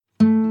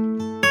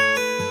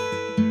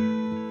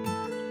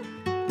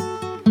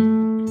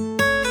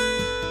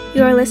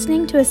You are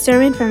listening to a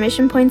sermon from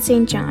Mission Point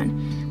St.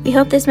 John. We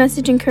hope this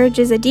message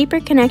encourages a deeper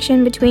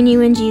connection between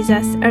you and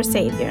Jesus, our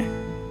Savior.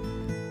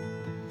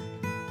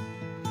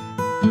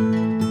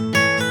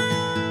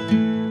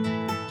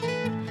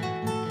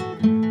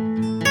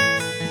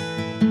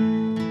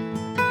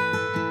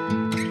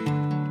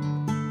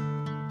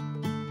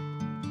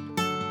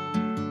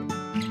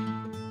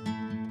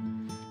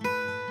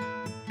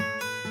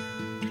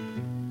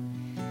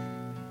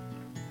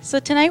 So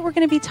tonight we're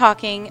going to be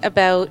talking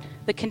about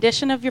the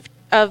condition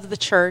of the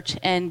church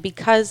and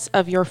because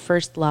of your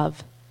first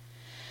love.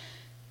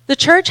 The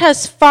church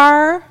has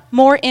far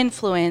more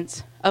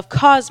influence of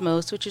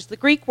cosmos, which is the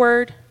Greek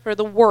word for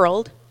the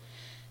world,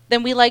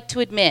 than we like to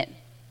admit.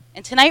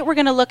 And tonight we're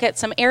going to look at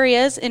some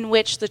areas in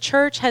which the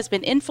church has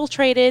been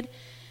infiltrated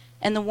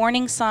and the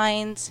warning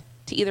signs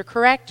to either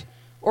correct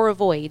or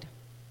avoid.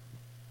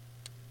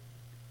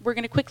 We're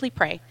going to quickly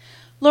pray.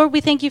 Lord,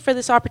 we thank you for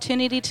this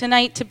opportunity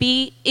tonight to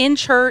be in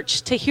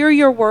church, to hear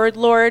your word,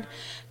 Lord.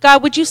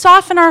 God, would you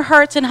soften our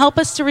hearts and help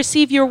us to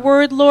receive your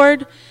word,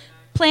 Lord?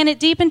 Plant it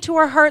deep into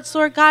our hearts,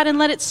 Lord God, and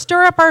let it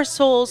stir up our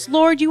souls.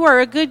 Lord, you are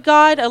a good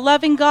God, a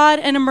loving God,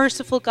 and a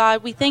merciful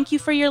God. We thank you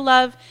for your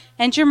love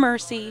and your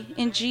mercy.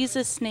 In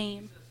Jesus'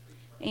 name,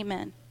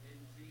 amen.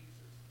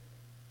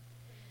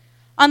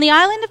 On the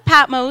island of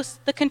Patmos,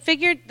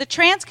 the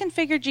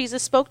transconfigured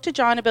Jesus spoke to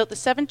John about the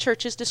 7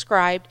 churches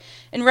described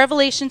in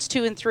Revelations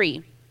 2 and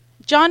 3.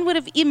 John would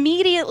have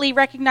immediately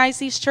recognized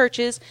these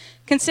churches,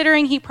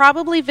 considering he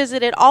probably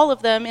visited all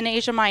of them in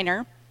Asia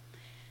Minor.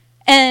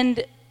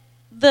 And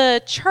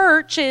the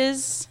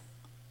churches,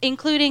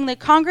 including the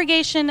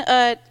congregation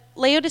at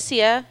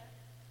Laodicea,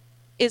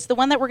 is the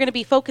one that we're going to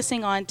be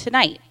focusing on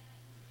tonight.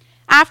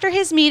 After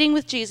his meeting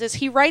with Jesus,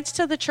 he writes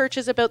to the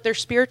churches about their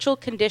spiritual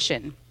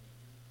condition.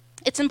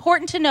 It's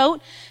important to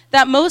note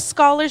that most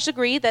scholars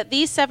agree that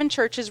these 7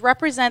 churches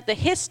represent the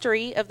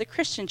history of the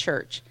Christian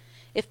church.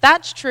 If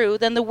that's true,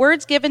 then the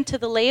words given to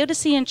the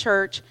Laodicean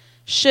church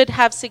should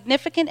have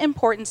significant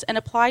importance and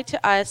apply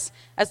to us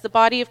as the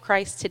body of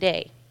Christ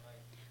today.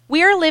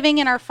 We are living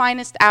in our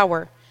finest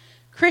hour.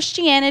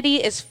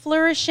 Christianity is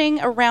flourishing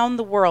around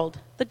the world.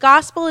 The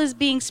gospel is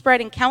being spread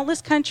in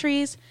countless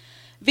countries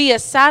via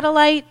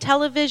satellite,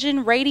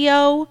 television,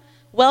 radio,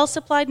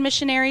 well-supplied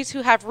missionaries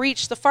who have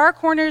reached the far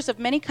corners of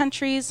many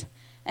countries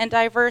and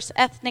diverse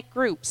ethnic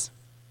groups.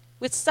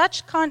 With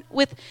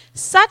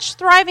such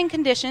thriving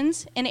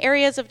conditions in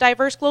areas of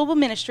diverse global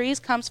ministries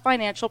comes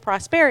financial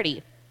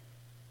prosperity.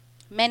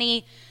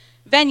 Many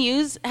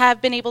venues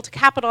have been able to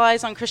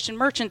capitalize on Christian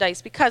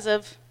merchandise because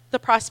of the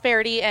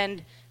prosperity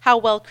and how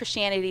well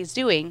Christianity is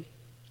doing.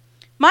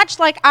 Much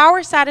like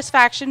our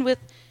satisfaction with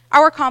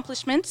our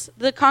accomplishments,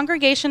 the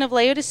congregation of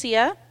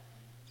Laodicea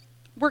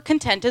were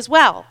content as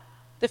well.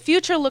 The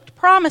future looked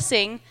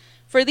promising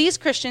for these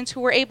Christians who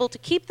were able to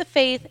keep the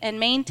faith and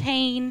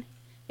maintain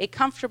a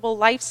comfortable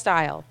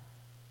lifestyle.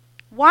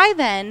 Why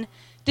then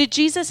did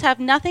Jesus have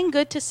nothing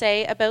good to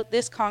say about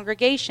this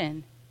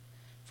congregation?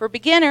 For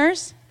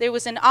beginners, there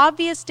was an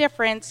obvious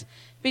difference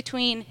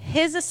between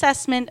his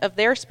assessment of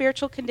their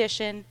spiritual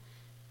condition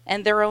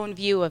and their own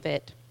view of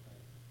it.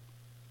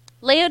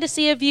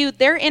 Laodicea viewed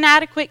their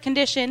inadequate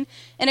condition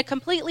in a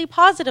completely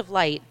positive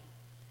light,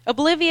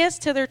 oblivious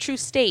to their true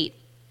state.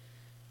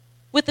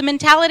 With the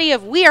mentality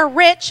of we are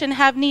rich and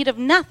have need of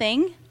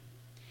nothing,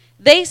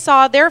 they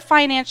saw their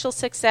financial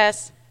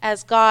success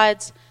as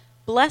God's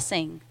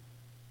blessing.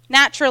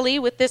 Naturally,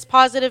 with this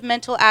positive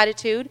mental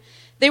attitude,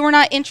 they were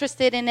not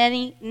interested in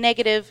any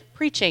negative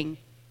preaching.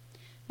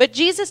 But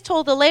Jesus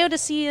told the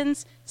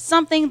Laodiceans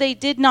something they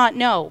did not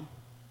know.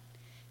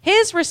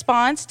 His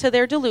response to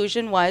their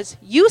delusion was,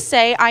 "You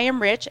say I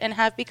am rich and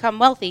have become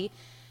wealthy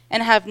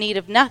and have need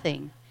of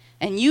nothing,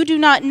 and you do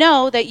not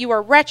know that you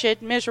are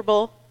wretched,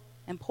 miserable,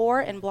 and poor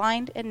and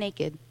blind and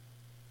naked."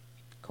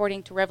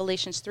 According to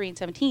Revelations 3 and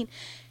 17,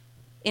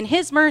 in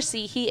his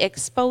mercy, he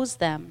exposed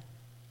them.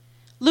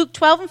 Luke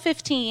 12 and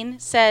 15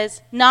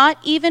 says, "Not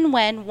even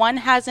when one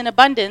has an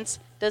abundance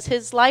does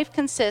his life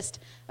consist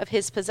of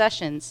his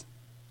possessions."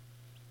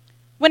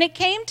 When it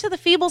came to the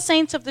feeble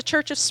saints of the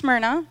church of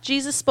Smyrna,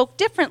 Jesus spoke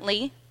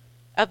differently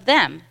of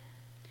them.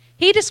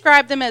 He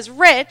described them as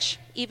rich,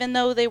 even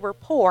though they were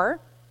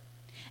poor.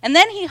 And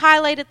then he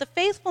highlighted the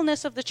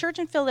faithfulness of the church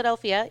in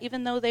Philadelphia,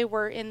 even though they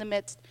were in the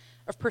midst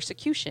of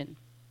persecution.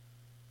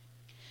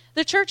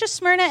 The church of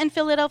Smyrna and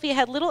Philadelphia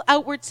had little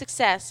outward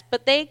success,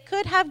 but they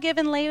could have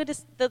given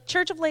the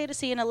church of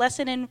Laodicea a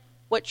lesson in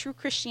what true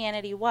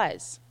Christianity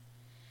was.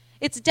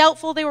 It's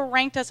doubtful they were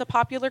ranked as a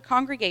popular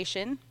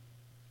congregation.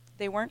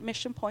 They weren't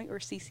Mission Point or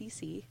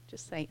CCC,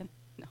 just saying.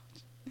 No.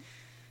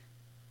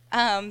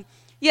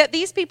 Yet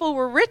these people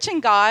were rich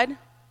in God,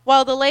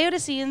 while the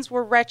Laodiceans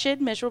were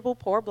wretched, miserable,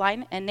 poor,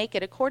 blind, and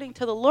naked, according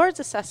to the Lord's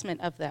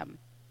assessment of them.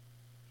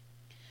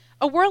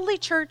 A worldly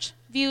church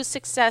views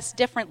success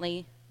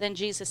differently than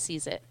Jesus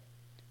sees it.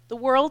 The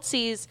world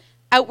sees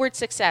outward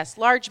success,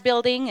 large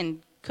building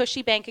and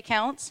cushy bank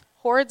accounts,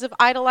 hordes of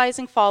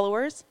idolizing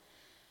followers.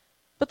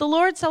 But the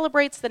Lord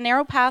celebrates the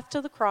narrow path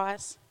to the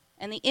cross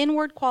and the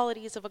inward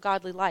qualities of a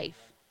godly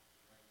life.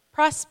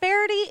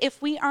 Prosperity,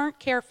 if we aren't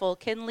careful,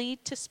 can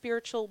lead to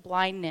spiritual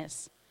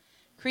blindness,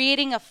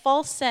 creating a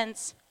false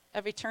sense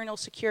of eternal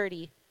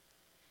security.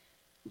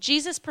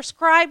 Jesus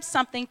prescribed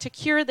something to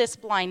cure this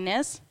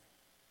blindness.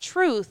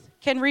 Truth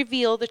can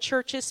reveal the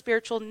church's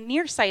spiritual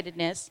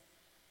nearsightedness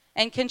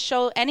and can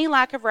show any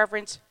lack of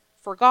reverence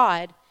for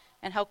God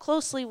and how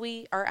closely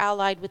we are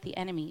allied with the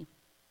enemy.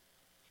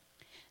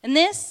 And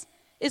this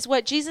is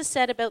what Jesus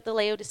said about the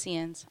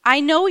Laodiceans. I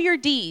know your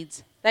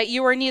deeds, that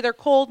you are neither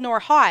cold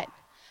nor hot.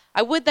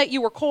 I would that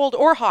you were cold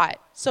or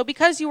hot. So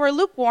because you are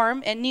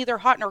lukewarm and neither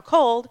hot nor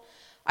cold,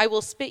 I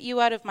will spit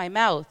you out of my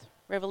mouth.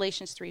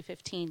 Revelations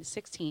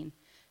 3:15-16.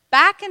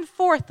 Back and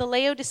forth the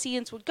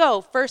Laodiceans would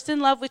go, first in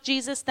love with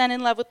Jesus, then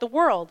in love with the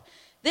world.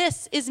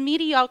 This is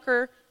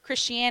mediocre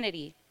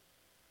Christianity.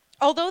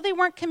 Although they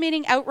weren't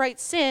committing outright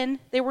sin,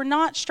 they were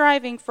not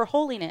striving for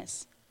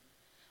holiness.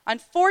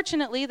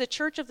 Unfortunately, the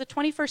church of the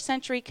 21st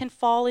century can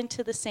fall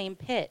into the same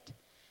pit.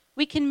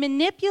 We can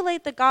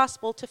manipulate the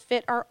gospel to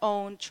fit our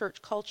own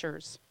church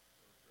cultures.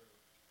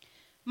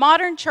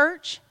 Modern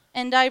church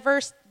and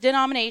diverse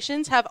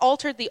denominations have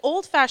altered the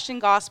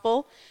old-fashioned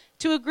gospel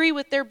to agree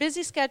with their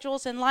busy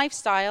schedules and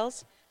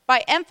lifestyles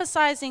by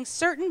emphasizing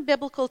certain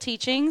biblical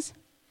teachings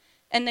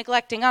and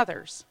neglecting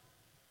others.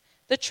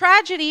 The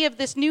tragedy of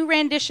this new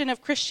rendition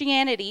of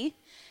Christianity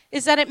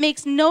is that it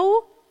makes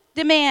no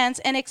demands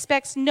and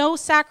expects no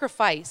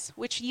sacrifice,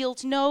 which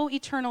yields no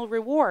eternal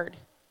reward.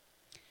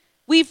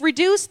 We've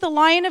reduced the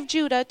Lion of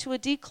Judah to a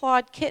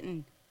declawed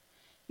kitten,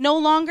 no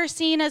longer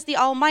seen as the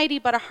Almighty,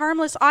 but a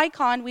harmless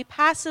icon we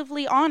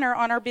passively honor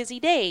on our busy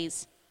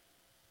days.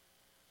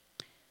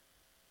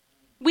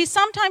 We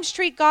sometimes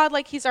treat God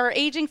like he's our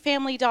aging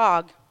family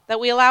dog that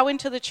we allow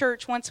into the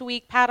church once a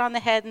week, pat on the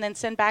head, and then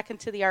send back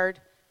into the yard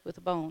with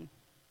a bone.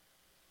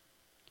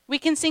 We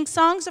can sing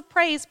songs of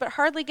praise, but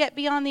hardly get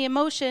beyond the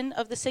emotion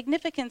of the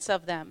significance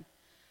of them.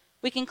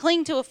 We can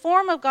cling to a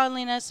form of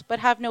godliness, but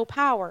have no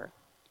power.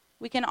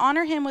 We can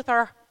honor him with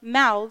our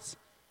mouths,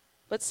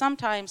 but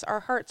sometimes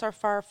our hearts are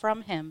far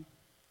from him.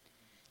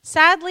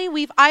 Sadly,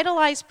 we've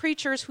idolized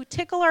preachers who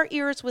tickle our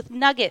ears with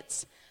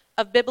nuggets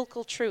of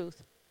biblical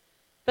truth,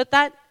 but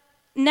that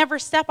never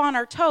step on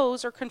our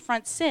toes or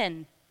confront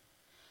sin.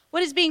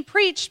 What is being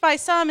preached by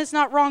some is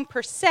not wrong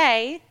per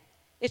se,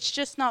 it's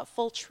just not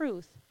full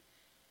truth.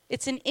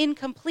 It's an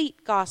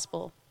incomplete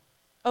gospel,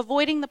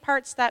 avoiding the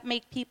parts that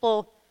make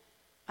people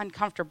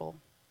uncomfortable.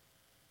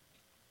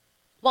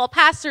 While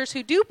pastors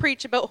who do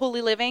preach about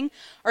holy living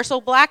are so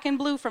black and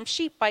blue from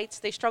sheep bites,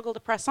 they struggle to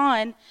press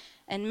on,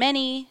 and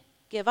many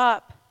give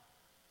up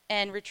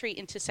and retreat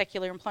into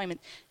secular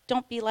employment.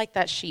 Don't be like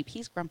that sheep.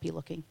 He's grumpy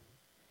looking.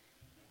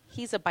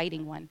 He's a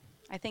biting one.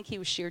 I think he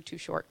was sheared too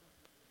short.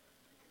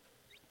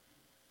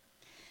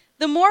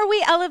 The more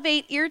we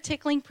elevate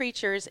ear-tickling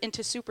preachers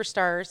into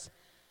superstars,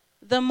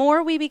 the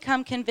more we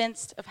become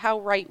convinced of how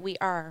right we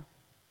are.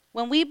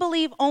 When we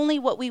believe only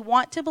what we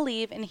want to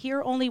believe and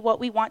hear only what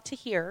we want to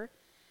hear,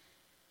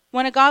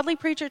 when a godly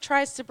preacher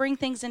tries to bring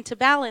things into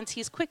balance,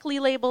 he's quickly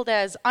labeled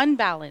as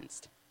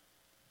unbalanced.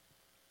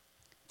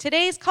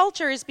 Today's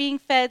culture is being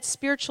fed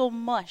spiritual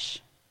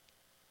mush.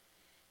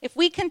 If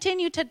we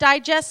continue to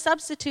digest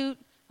substitute,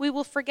 we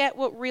will forget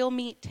what real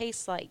meat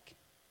tastes like.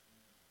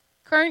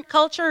 Current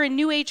culture and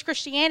New Age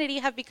Christianity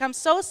have become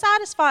so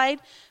satisfied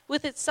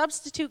with its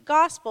substitute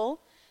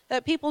gospel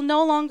that people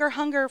no longer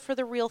hunger for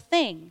the real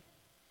thing.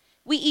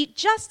 We eat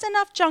just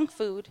enough junk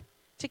food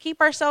to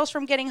keep ourselves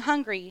from getting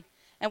hungry,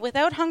 and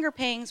without hunger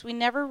pangs, we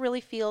never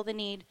really feel the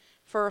need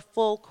for a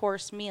full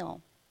course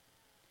meal.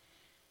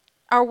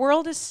 Our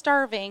world is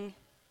starving,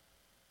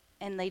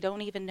 and they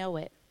don't even know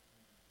it.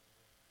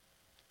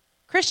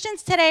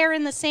 Christians today are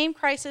in the same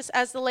crisis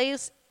as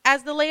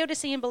the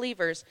Laodicean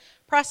believers.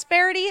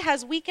 Prosperity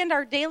has weakened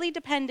our daily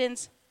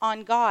dependence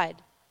on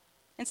God.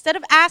 Instead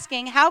of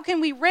asking, how can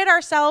we rid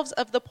ourselves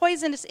of the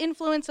poisonous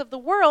influence of the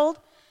world,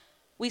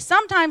 we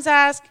sometimes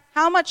ask,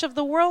 how much of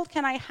the world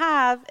can I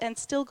have and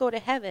still go to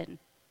heaven?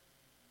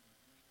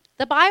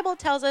 The Bible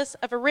tells us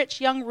of a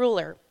rich young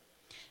ruler.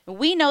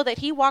 We know that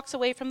he walks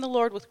away from the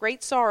Lord with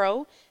great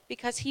sorrow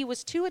because he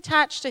was too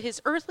attached to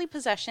his earthly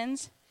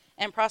possessions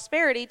and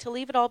prosperity to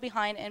leave it all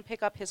behind and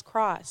pick up his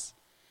cross.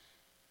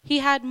 He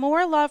had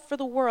more love for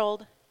the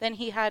world than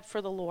he had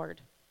for the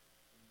Lord.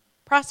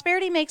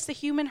 Prosperity makes the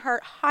human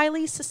heart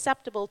highly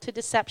susceptible to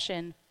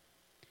deception.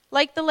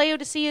 Like the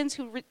Laodiceans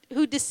who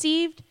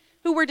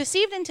were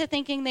deceived into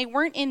thinking they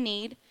weren't in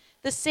need,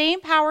 the same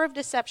power of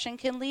deception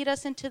can lead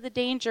us into the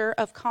danger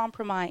of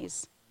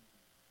compromise.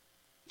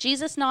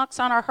 Jesus knocks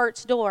on our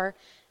heart's door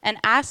and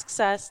asks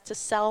us to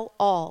sell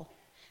all.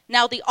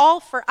 Now, the all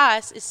for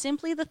us is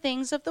simply the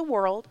things of the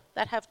world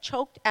that have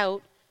choked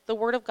out the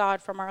Word of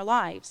God from our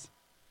lives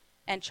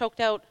and choked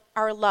out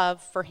our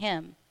love for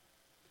him.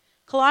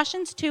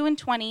 Colossians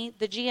 2:20,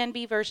 the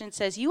GNB version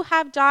says, "You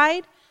have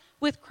died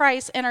with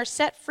Christ and are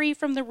set free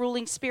from the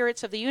ruling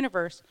spirits of the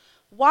universe.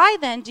 Why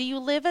then do you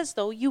live as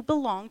though you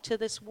belong to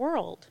this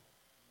world?"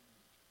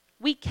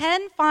 We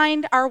can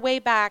find our way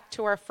back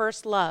to our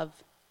first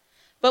love,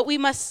 But we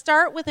must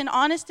start with an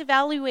honest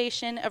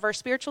evaluation of our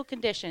spiritual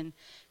condition.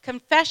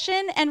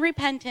 Confession and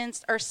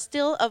repentance are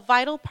still a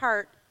vital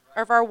part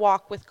of our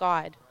walk with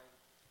God.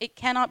 It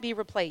cannot be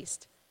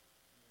replaced.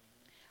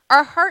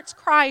 Our heart's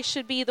cry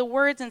should be the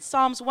words in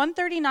Psalms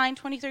 139,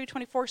 23,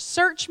 24.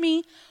 Search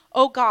me,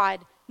 O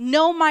God,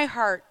 know my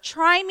heart.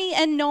 Try me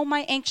and know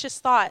my anxious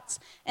thoughts,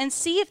 and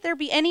see if there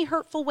be any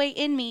hurtful way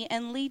in me,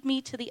 and lead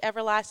me to the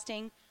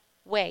everlasting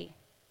way.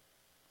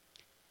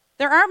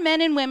 There are men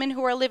and women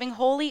who are living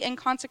holy and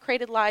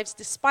consecrated lives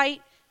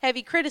despite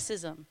heavy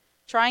criticism,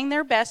 trying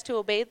their best to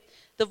obey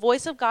the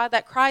voice of God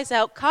that cries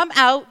out, "Come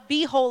out,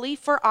 be holy,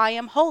 for I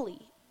am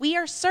holy." We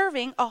are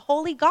serving a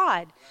holy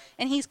God,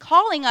 and he's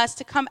calling us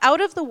to come out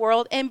of the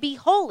world and be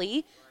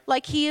holy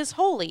like he is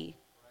holy.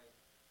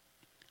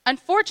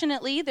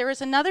 Unfortunately, there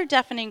is another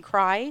deafening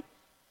cry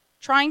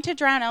trying to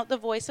drown out the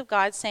voice of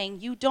God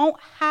saying, "You don't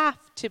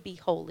have to be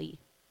holy."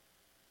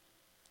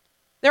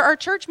 There are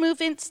church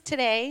movements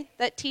today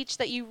that teach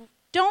that you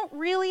don't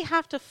really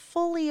have to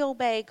fully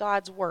obey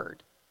God's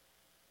word.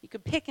 You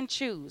can pick and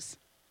choose.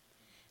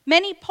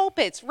 Many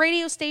pulpits,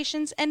 radio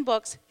stations, and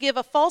books give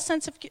a false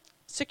sense of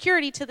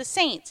security to the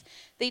saints.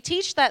 They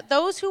teach that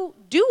those who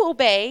do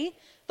obey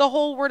the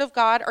whole word of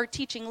God are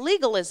teaching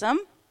legalism,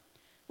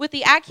 with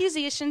the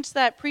accusations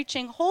that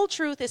preaching whole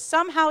truth is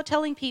somehow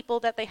telling people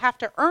that they have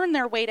to earn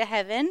their way to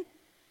heaven,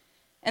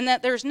 and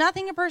that there's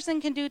nothing a person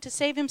can do to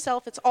save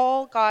himself. It's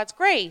all God's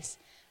grace.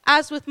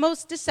 As with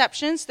most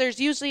deceptions, there's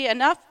usually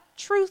enough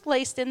truth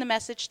laced in the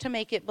message to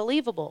make it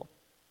believable.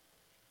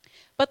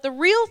 But the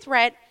real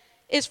threat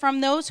is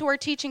from those who are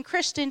teaching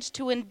Christians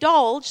to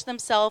indulge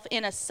themselves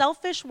in a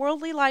selfish,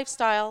 worldly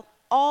lifestyle,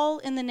 all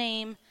in the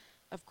name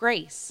of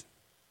grace,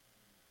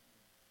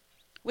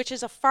 which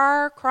is a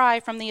far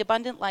cry from the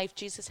abundant life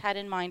Jesus had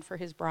in mind for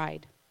his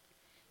bride.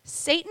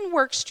 Satan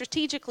works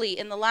strategically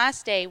in the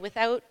last day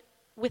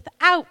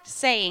without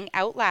saying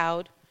out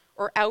loud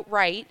or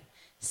outright,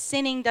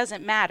 sinning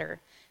doesn't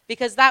matter,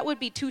 because that would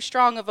be too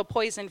strong of a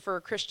poison for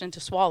a Christian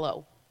to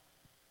swallow.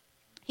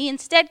 He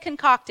instead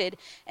concocted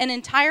an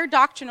entire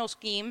doctrinal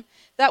scheme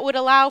that would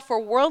allow for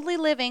worldly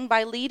living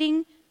by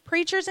leading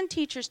preachers and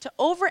teachers to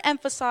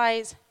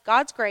overemphasize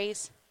God's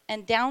grace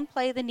and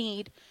downplay the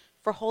need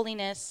for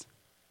holiness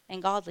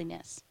and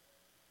godliness.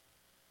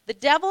 The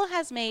devil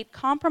has made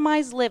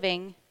compromised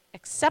living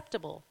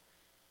acceptable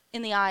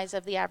in the eyes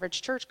of the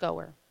average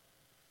churchgoer.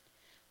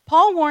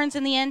 Paul warns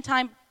in the end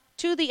time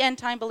to the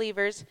end-time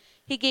believers.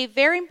 He gave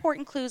very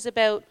important clues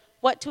about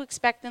what to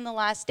expect in the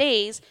last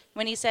days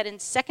when he said in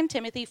 2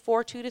 Timothy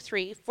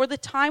 4:2-3, "For the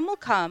time will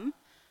come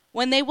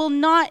when they will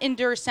not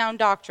endure sound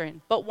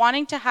doctrine, but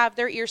wanting to have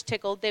their ears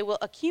tickled, they will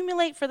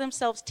accumulate for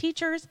themselves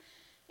teachers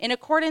in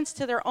accordance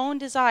to their own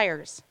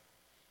desires,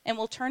 and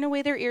will turn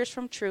away their ears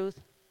from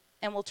truth,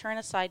 and will turn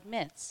aside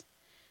myths."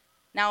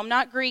 Now, I'm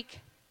not Greek,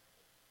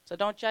 so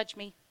don't judge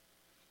me.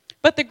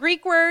 But the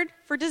Greek word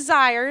for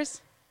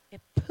desires,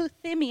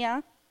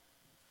 epithumia,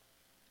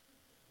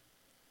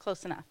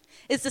 close enough,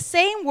 is the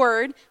same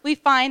word we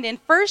find in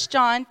 1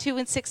 John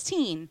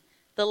 2:16.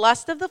 The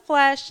lust of the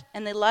flesh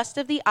and the lust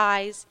of the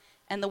eyes,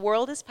 and the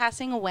world is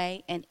passing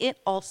away, and it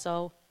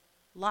also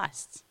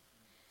lusts.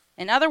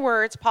 In other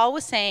words, Paul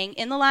was saying,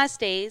 in the last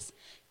days,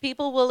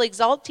 people will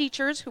exalt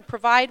teachers who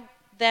provide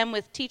them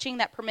with teaching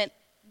that permit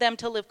them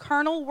to live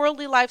carnal,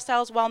 worldly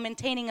lifestyles while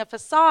maintaining a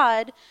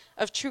facade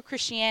of true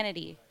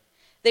Christianity.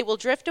 They will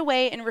drift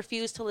away and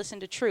refuse to listen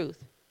to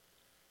truth.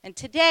 And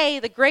today,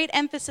 the great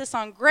emphasis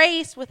on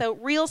grace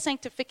without real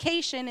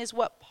sanctification is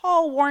what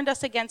Paul warned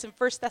us against in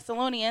 1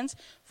 Thessalonians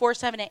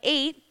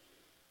 4:7-8,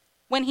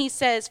 when he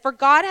says, "For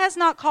God has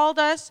not called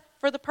us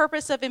for the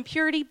purpose of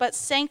impurity, but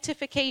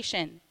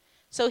sanctification.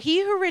 So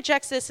he who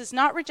rejects this is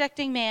not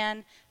rejecting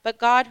man, but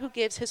God who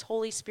gives his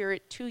Holy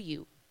Spirit to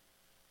you."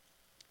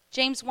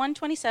 James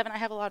 1:27, I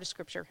have a lot of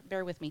scripture,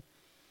 bear with me.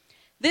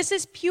 "This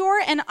is pure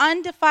and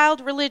undefiled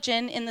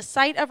religion in the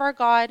sight of our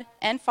God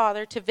and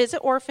Father, to visit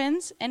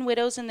orphans and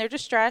widows in their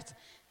distress,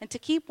 and to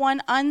keep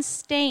one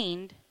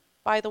unstained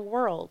by the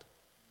world."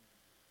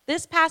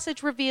 This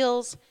passage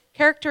reveals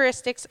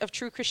characteristics of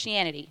true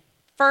Christianity.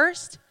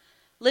 First,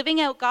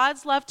 living out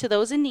God's love to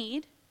those in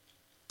need.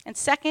 And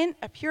second,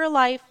 a pure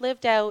life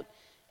lived out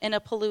in a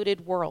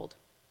polluted world.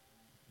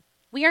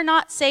 We are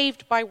not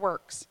saved by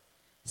works.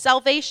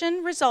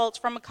 Salvation results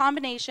from a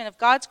combination of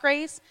God's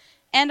grace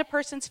and a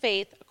person's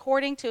faith,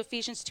 according to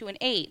Ephesians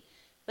 2:8.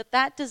 But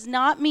that does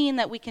not mean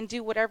that we can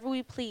do whatever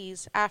we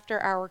please after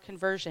our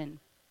conversion.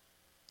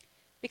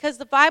 Because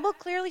the Bible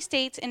clearly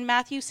states in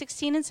Matthew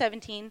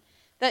 16:17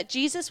 that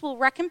Jesus will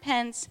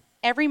recompense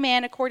every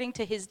man according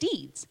to his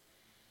deeds.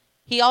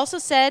 He also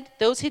said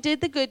those who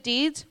did the good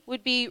deeds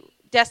would be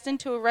destined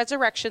to a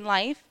resurrection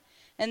life,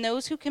 and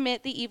those who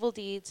commit the evil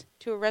deeds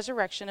to a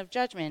resurrection of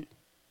judgment.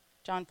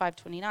 John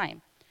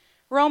 5:29.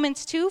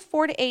 Romans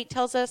 2:4-8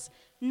 tells us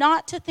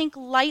not to think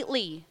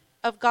lightly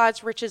of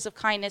God's riches of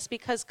kindness,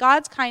 because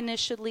God's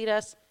kindness should lead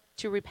us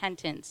to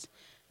repentance.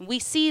 We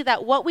see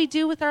that what we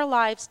do with our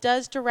lives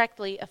does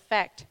directly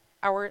affect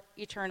our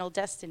eternal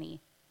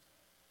destiny.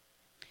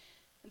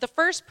 The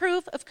first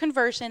proof of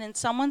conversion in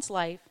someone's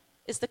life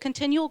is the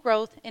continual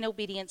growth in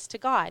obedience to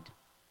God.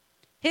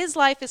 His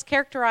life is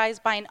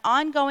characterized by an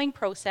ongoing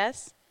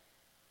process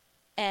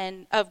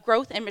of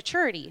growth and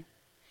maturity.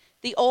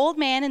 The old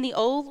man and the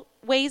old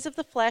ways of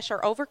the flesh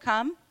are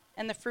overcome,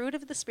 and the fruit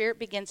of the Spirit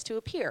begins to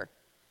appear.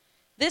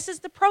 This is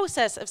the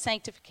process of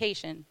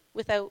sanctification,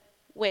 without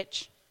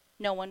which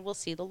no one will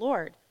see the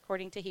Lord,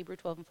 according to Hebrews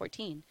 12 and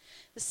 14.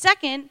 The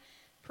second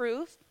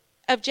proof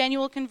of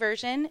genuine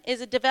conversion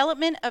is a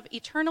development of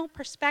eternal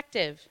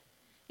perspective.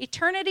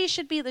 Eternity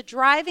should be the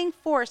driving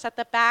force at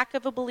the back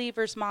of a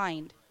believer's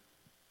mind.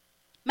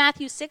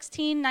 Matthew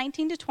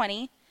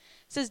 16:19-20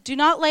 says, "Do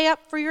not lay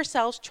up for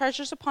yourselves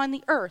treasures upon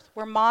the earth,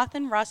 where moth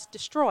and rust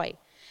destroy,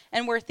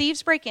 and where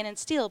thieves break in and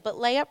steal, but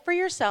lay up for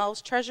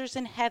yourselves treasures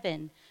in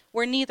heaven,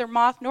 where neither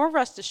moth nor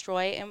rust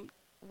destroy, and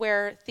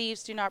where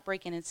thieves do not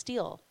break in and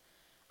steal."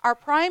 Our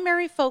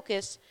primary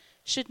focus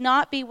should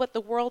not be what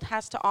the world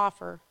has to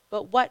offer,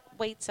 but what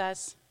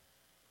awaits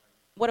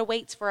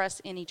for us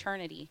in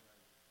eternity.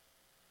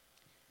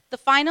 The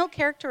final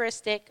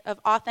characteristic of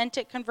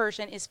authentic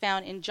conversion is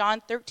found in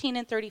John 13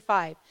 and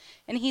 35.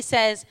 And he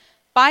says,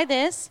 "By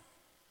this,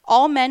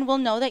 all men will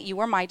know that you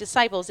are my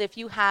disciples, if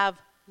you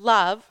have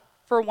love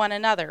for one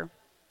another."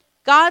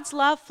 God's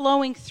love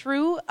flowing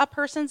through a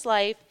person's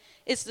life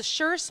is the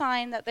sure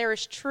sign that there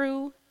is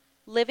true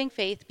living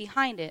faith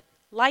behind it.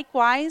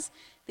 Likewise,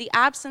 the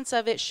absence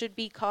of it should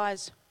be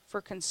cause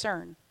for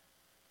concern.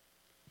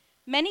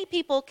 Many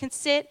people can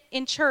sit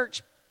in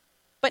church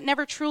but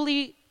never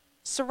truly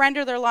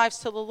surrender their lives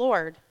to the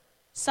Lord.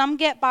 Some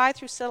get by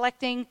through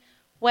selecting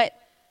what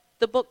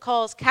the book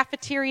calls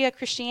cafeteria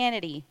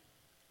Christianity,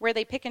 where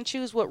they pick and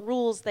choose what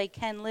rules they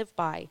can live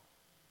by.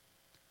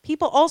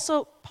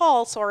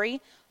 Paul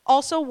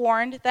also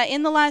warned that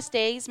in the last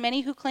days,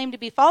 many who claim to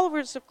be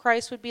followers of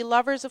Christ would be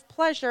lovers of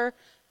pleasure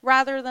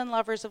rather than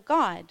lovers of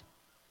God,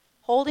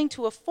 holding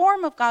to a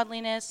form of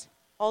godliness,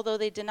 although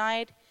they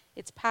denied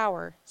its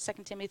power,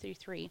 2 Timothy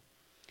 3.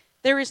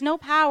 There is no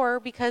power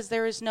because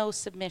there is no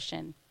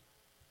submission.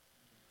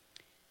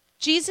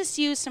 Jesus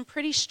used some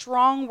pretty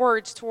strong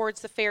words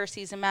towards the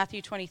Pharisees in Matthew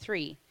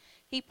 23.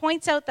 He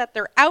points out that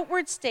their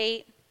outward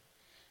state,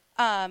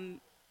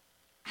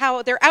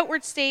 how their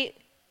outward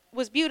state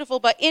was beautiful,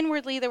 but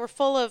inwardly they were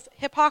full of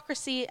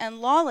hypocrisy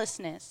and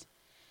lawlessness.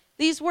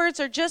 These words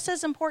are just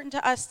as important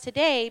to us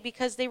today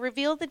because they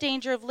reveal the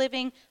danger of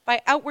living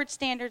by outward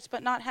standards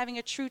but not having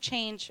a true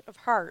change of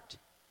heart.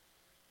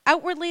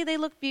 Outwardly they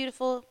looked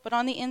beautiful, but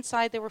on the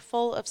inside they were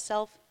full of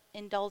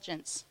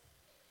self-indulgence.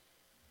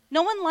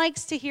 No one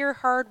likes to hear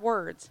hard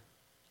words.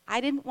 I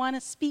didn't want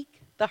to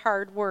speak the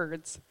hard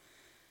words.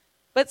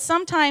 But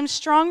sometimes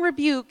strong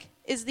rebuke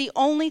is the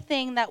only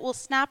thing that will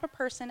snap a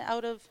person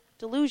out of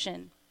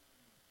delusion.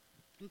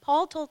 And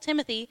Paul told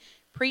Timothy,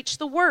 preach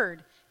the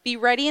word, be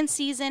ready in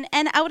season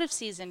and out of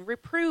season,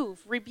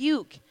 reprove,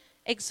 rebuke,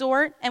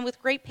 exhort, and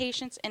with great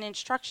patience and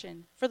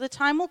instruction. For the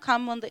time will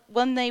come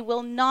when they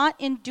will not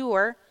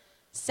endure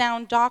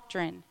sound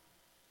doctrine.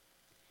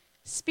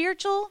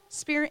 Spiritual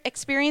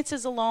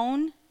experiences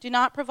alone do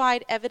not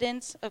provide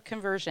evidence of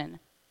conversion.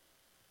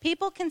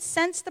 People can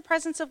sense the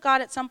presence of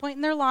God at some point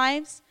in their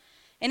lives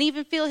and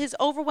even feel his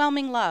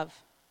overwhelming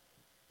love,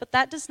 but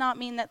that does not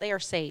mean that they are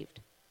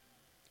saved.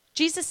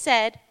 Jesus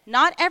said,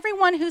 "Not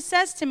everyone who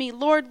says to me,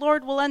 'Lord,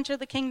 Lord,' will enter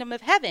the kingdom of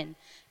heaven,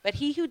 but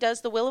he who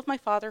does the will of my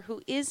Father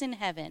who is in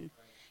heaven."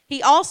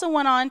 He also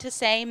went on to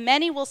say,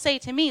 "Many will say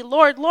to me,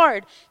 'Lord,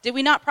 Lord, did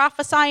we not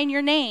prophesy in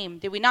your name?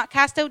 Did we not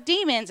cast out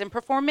demons and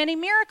perform many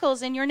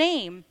miracles in your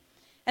name?'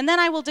 And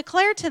then I will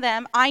declare to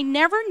them, 'I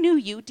never knew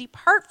you.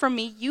 Depart from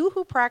me, you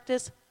who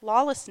practice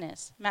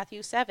lawlessness.'"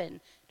 Matthew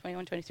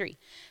 7:21-23.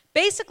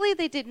 Basically,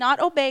 they did not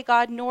obey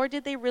God, nor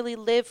did they really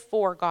live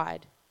for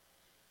God.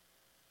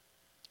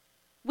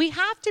 We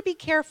have to be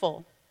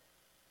careful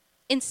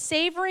in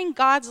savoring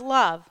God's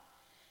love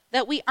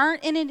that we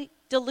aren't in a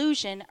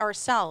delusion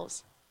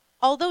ourselves.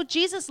 Although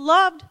Jesus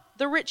loved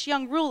the rich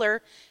young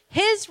ruler,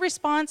 his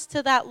response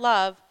to that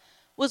love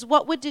was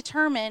what would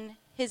determine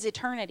his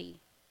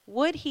eternity.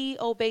 Would he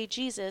obey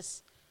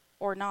Jesus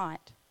or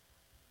not?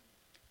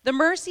 The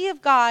mercy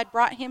of God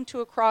brought him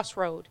to a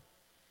crossroad.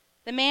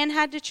 The man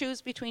had to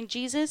choose between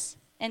Jesus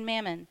and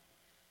mammon.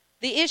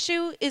 The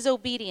issue is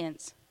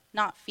obedience,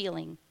 not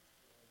feeling.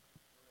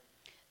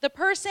 The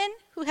person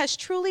who has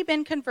truly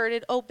been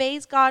converted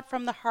obeys God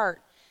from the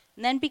heart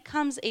and then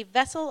becomes a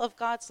vessel of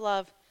God's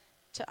love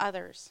to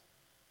others.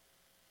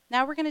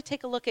 Now we're going to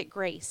take a look at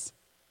grace.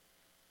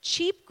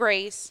 Cheap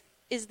grace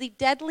is the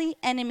deadly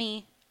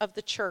enemy of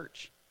the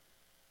church.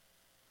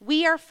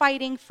 We are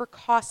fighting for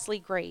costly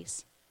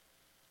grace.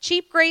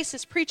 Cheap grace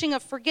is preaching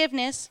of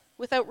forgiveness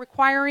without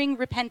requiring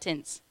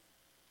repentance,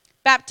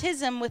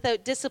 baptism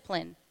without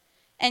discipline,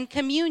 and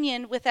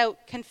communion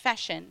without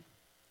confession.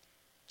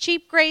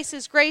 Cheap grace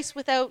is grace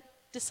without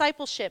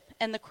discipleship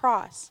and the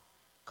cross.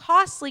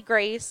 Costly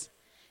grace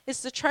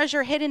is the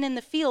treasure hidden in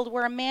the field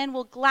where a man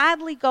will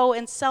gladly go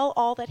and sell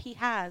all that he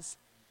has.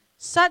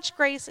 Such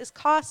grace is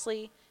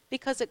costly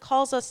because it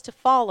calls us to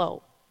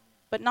follow.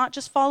 but not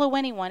just follow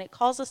anyone. It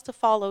calls us to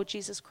follow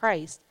Jesus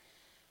Christ.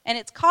 And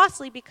it's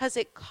costly because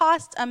it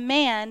costs a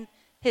man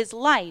his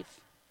life.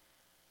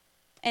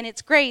 And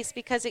it's grace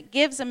because it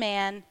gives a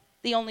man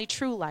the only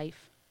true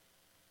life.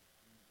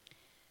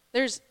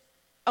 There's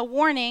a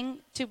warning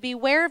to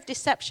beware of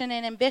deception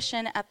and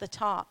ambition at the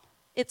top.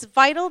 It's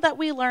vital that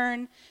we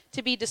learn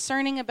to be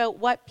discerning about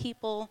what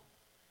people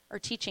are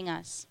teaching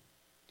us.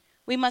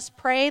 We must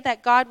pray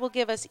that God will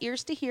give us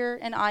ears to hear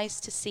and eyes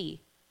to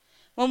see.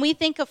 When we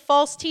think of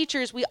false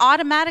teachers, we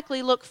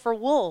automatically look for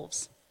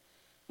wolves,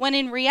 when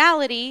in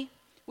reality,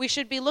 we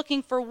should be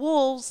looking for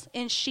wolves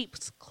in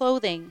sheep's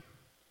clothing.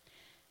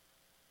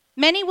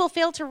 Many will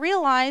fail to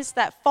realize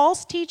that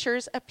false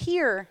teachers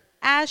appear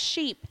as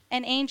sheep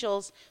and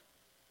angels,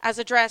 as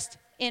addressed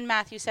in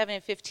Matthew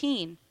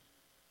 7:15.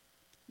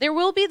 There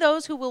will be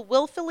those who will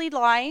willfully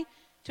lie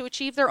to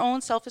achieve their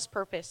own selfish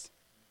purpose.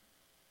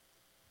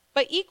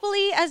 But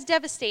equally as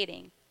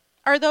devastating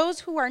are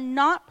those who are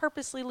not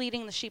purposely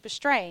leading the sheep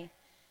astray.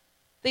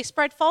 They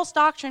spread false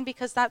doctrine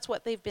because that's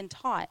what they've been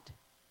taught.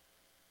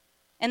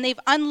 And they've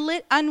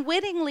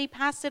unwittingly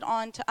passed it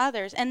on to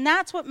others. And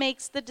that's what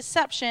makes the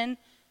deception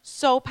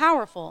so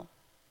powerful.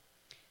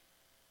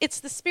 It's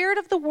the spirit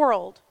of the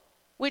world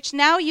which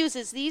now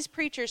uses these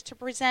preachers to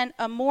present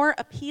a more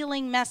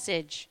appealing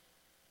message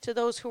to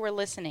those who are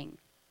listening.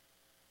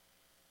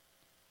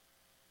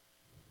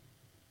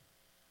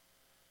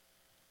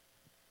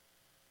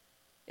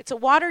 It's a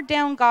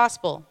watered-down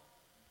gospel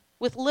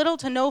with little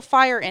to no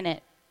fire in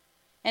it.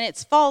 And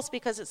it's false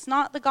because it's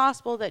not the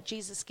gospel that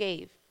Jesus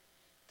gave.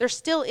 There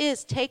still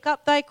is, take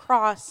up thy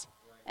cross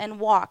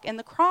and walk. And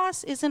the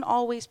cross isn't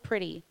always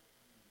pretty.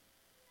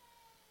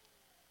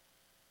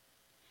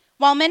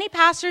 While many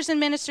pastors and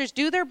ministers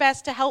do their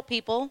best to help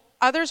people,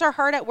 others are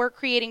hard at work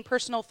creating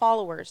personal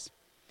followers.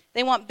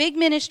 They want big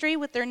ministry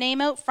with their name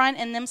out front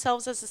and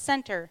themselves as the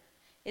center.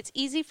 It's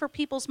easy for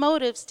people's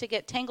motives to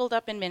get tangled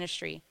up in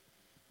ministry.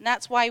 And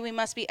that's why we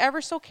must be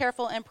ever so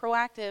careful and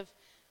proactive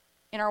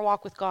in our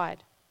walk with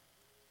God.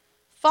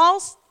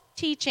 False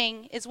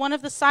teaching is one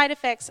of the side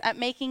effects at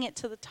making it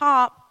to the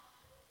top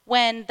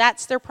when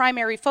that's their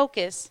primary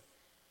focus,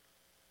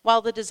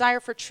 while the desire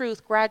for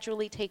truth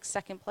gradually takes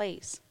second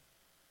place.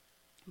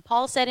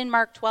 Paul said in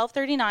Mark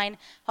 12:39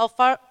 how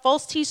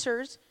false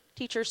teachers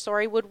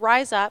would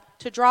rise up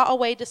to draw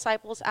away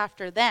disciples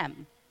after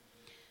them.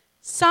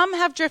 Some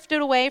have drifted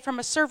away from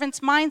a servant's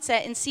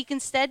mindset and seek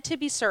instead to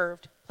be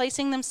served,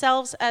 placing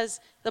themselves, as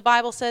the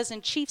Bible says,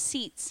 in chief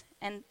seats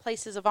and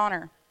places of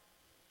honor.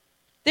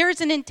 There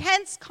is an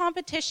intense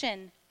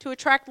competition to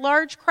attract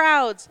large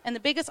crowds and the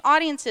biggest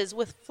audiences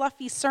with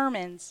fluffy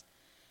sermons.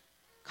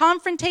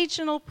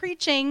 Confrontational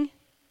preaching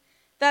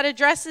that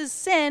addresses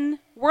sin,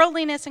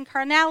 worldliness, and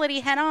carnality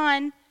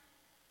head-on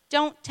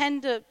don't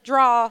tend to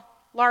draw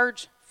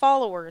large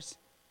followers.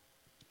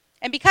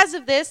 And because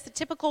of this, the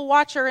typical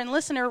watcher and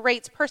listener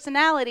rates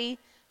personality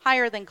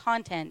higher than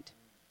content.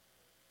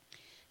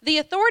 The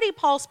authority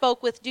Paul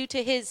spoke with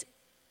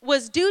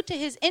was due to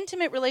his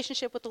intimate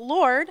relationship with the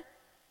Lord,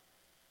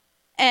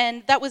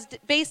 and that was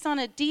based on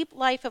a deep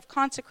life of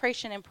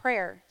consecration and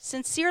prayer.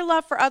 Sincere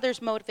love for others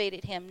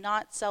motivated him,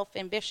 not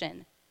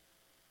self-ambition.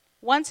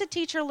 Once a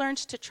teacher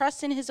learns to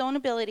trust in his own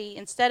ability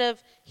instead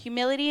of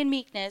humility and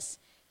meekness,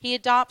 he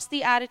adopts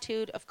the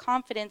attitude of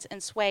confidence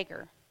and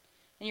swagger.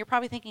 And you're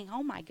probably thinking,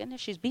 oh my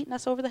goodness, she's beating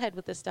us over the head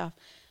with this stuff.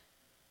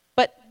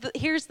 But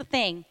here's the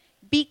thing.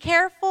 Be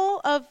careful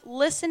of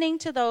listening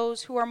to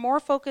those who are more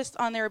focused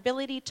on their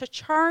ability to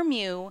charm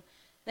you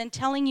than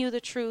telling you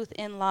the truth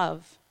in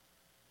love.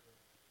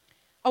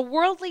 A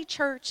worldly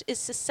church is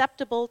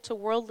susceptible to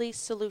worldly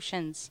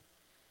solutions.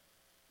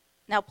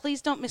 Now,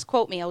 please don't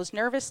misquote me. I was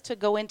nervous to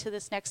go into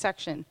this next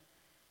section.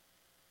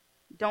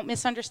 Don't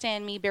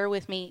misunderstand me. Bear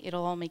with me.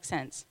 It'll all make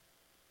sense.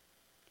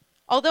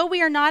 Although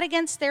we are not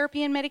against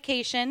therapy and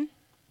medication,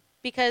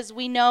 because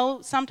we know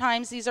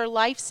sometimes these are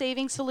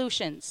life-saving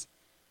solutions,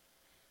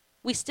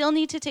 we still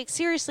need to take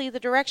seriously the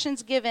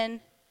directions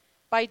given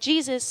by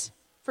Jesus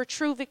for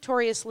true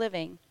victorious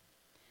living.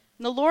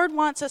 And the Lord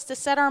wants us to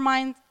set our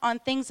mind on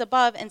things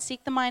above and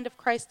seek the mind of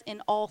Christ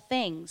in all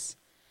things.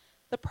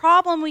 The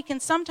problem we can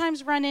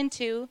sometimes run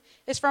into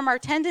is from our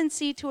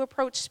tendency to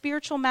approach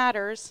spiritual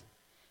matters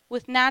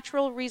with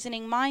natural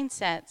reasoning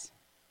mindsets.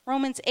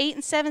 Romans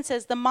 8:7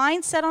 says, the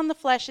mind set on the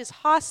flesh is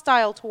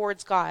hostile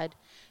towards God,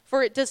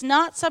 for it does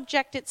not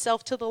subject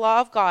itself to the law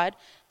of God,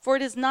 for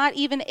it is not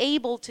even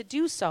able to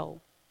do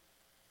so.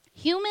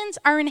 Humans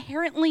are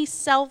inherently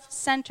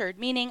self-centered,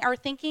 meaning our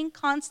thinking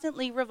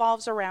constantly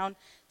revolves around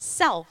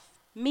self,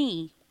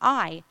 me,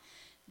 I.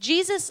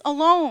 Jesus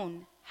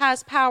alone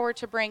has power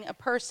to bring a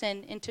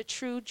person into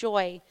true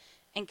joy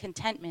and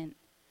contentment.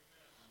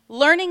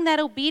 Learning that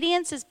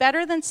obedience is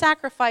better than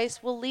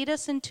sacrifice will lead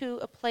us into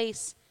a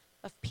place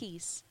of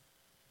peace.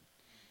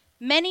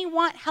 Many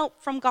want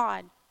help from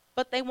God,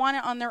 but they want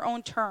it on their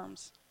own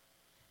terms.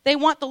 They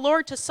want the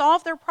Lord to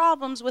solve their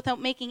problems without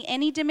making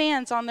any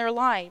demands on their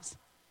lives.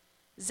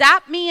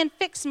 Zap me and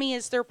fix me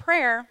is their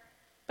prayer,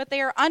 but they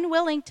are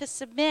unwilling to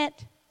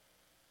submit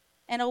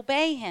and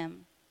obey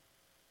him.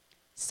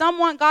 Some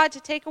want God to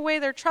take away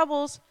their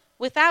troubles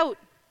without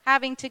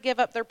having to give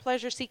up their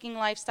pleasure-seeking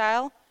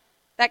lifestyle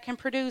that can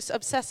produce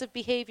obsessive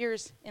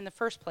behaviors in the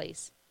first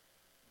place.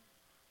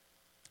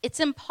 It's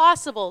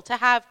impossible to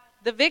have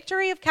the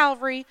victory of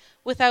Calvary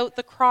without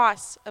the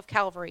cross of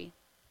Calvary.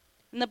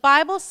 And the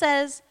Bible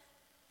says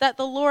that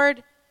the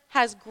Lord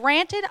has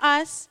granted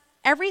us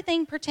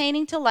everything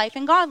pertaining to life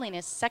and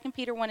godliness, 2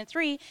 Peter 1 and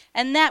 3,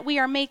 and that we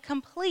are made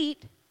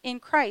complete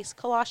in Christ,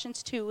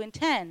 Colossians 2 and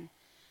 10.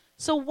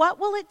 So what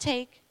will it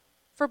take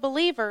for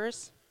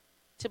believers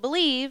to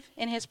believe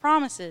in his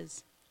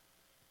promises?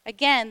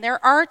 Again,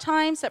 there are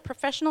times that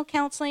professional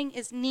counseling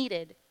is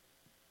needed.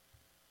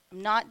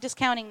 I'm not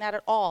discounting that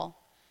at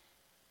all.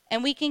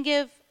 And they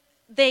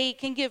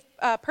can give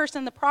a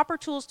person the proper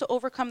tools to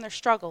overcome their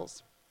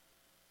struggles.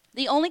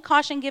 The only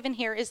caution given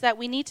here is that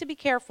we need to be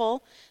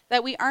careful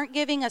that we aren't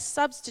giving a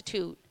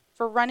substitute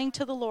for running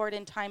to the Lord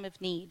in time of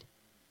need.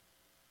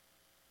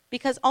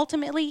 Because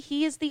ultimately,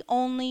 he is the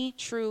only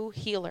true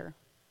healer.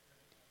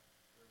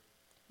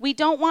 We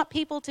don't want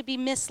people to be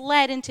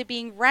misled into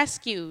being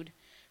rescued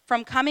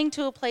from coming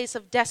to a place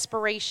of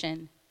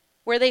desperation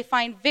where they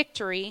find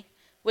victory,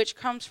 which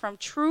comes from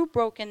true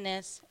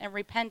brokenness and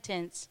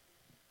repentance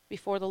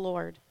before the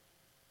Lord.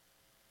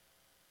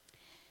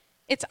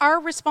 It's our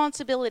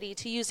responsibility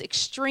to use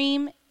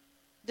extreme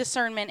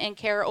discernment and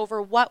care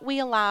over what we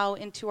allow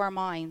into our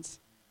minds.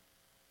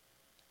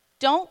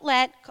 Don't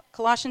let,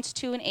 Colossians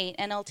 2 and 8,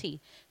 NLT,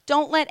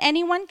 don't let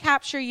anyone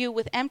capture you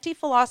with empty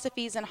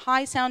philosophies and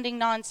high-sounding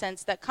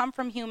nonsense that come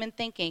from human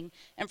thinking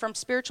and from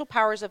spiritual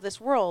powers of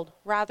this world,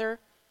 rather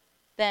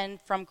than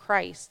from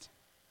Christ.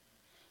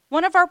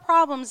 One of our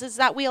problems is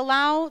that we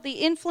allow the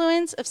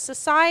influence of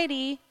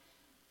society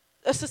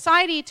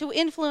to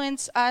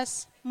influence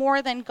us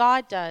more than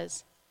God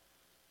does.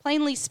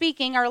 Plainly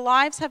speaking, our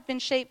lives have been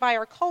shaped by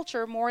our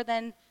culture more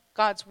than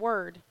God's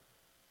word.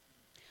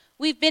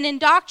 We've been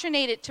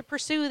indoctrinated to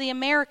pursue the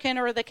American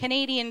or the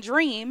Canadian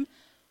dream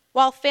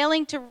while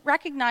failing to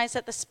recognize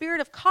that the spirit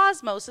of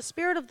cosmos, the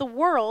spirit of the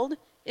world,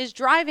 is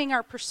driving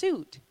our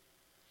pursuit.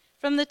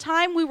 From the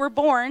time we were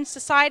born,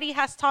 society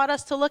has taught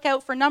us to look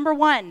out for number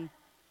one,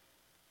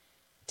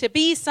 to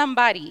be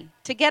somebody,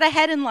 to get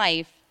ahead in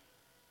life,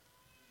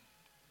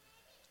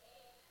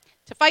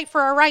 to fight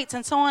for our rights,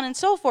 and so on and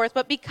so forth.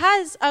 But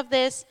because of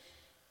this,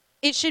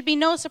 it should be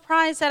no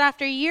surprise that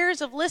after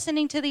years of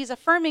listening to these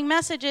affirming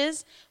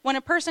messages, when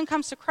a person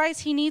comes to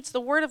Christ, he needs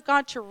the Word of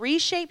God to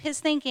reshape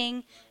his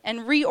thinking and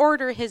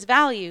reorder his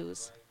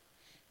values.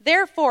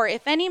 Therefore,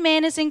 if any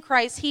man is in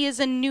Christ, he is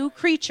a new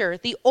creature.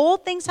 The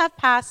old things have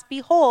passed.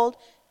 Behold,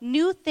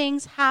 new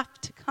things have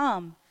to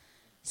come.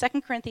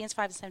 2 Corinthians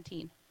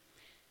 5:17.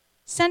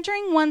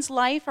 Centering one's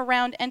life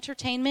around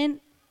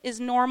entertainment is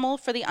normal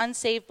for the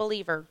unsaved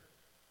believer.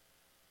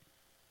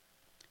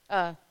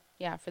 For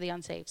the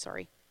unsaved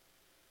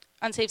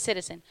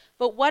citizen.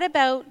 But what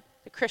about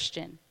the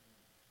Christian?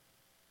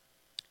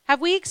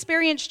 Have we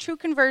experienced true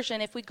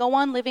conversion if we go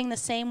on living the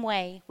same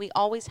way we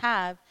always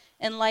have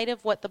in light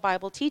of what the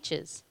Bible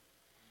teaches?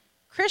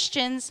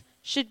 Christians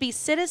should be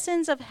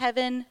citizens of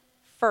heaven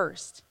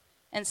first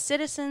and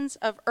citizens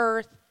of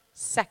earth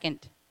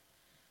second.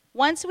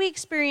 Once we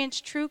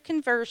experience true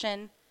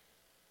conversion,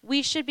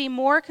 we should be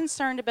more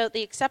concerned about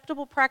the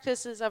acceptable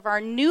practices of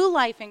our new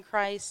life in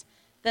Christ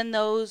than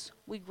those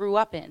we grew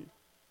up in.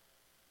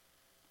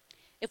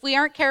 If we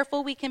aren't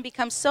careful, we can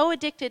become so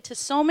addicted to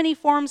so many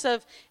forms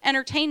of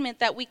entertainment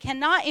that we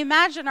cannot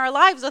imagine our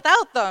lives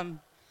without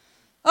them.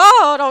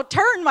 Oh, don't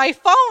turn my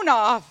phone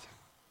off.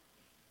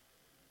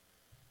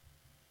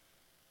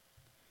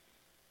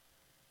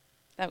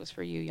 That was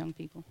for you, young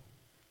people.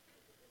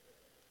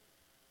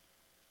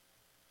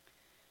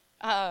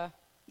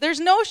 There's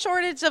no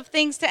shortage of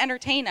things to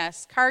entertain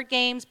us. Card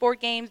games, board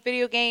games,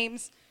 video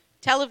games,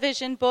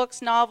 television, books,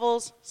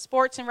 novels,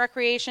 sports and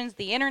recreations,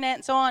 the internet,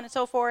 and so on and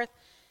so forth.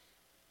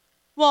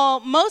 While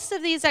most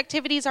of these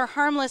activities are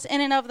harmless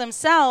in and of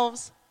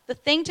themselves, the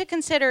thing to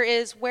consider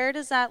is, where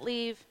does that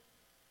leave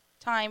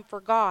time for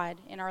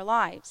God in our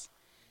lives?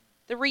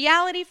 The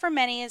reality for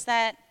many is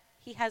that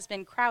he has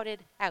been crowded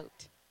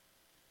out.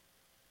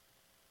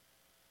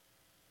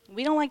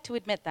 We don't like to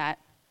admit that.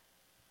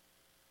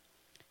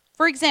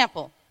 For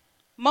example,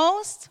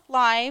 most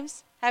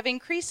lives have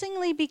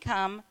increasingly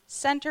become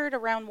centered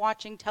around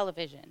watching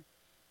television.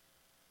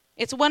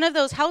 It's one of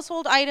those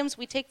household items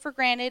we take for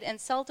granted and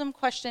seldom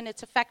question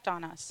its effect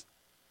on us.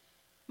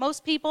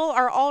 Most people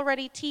are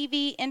already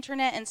TV,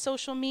 internet, and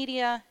social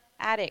media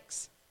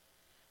addicts.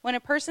 When a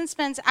person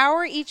spends an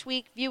hour each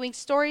week viewing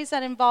stories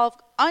that involve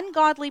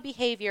ungodly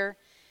behavior,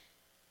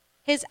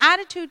 his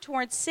attitude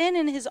towards sin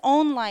in his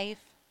own life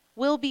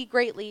will be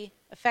greatly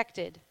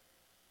affected.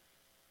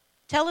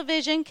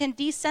 Television can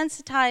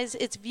desensitize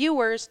its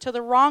viewers to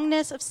the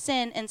wrongness of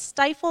sin and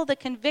stifle the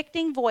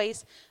convicting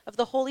voice of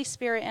the Holy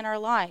Spirit in our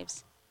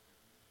lives.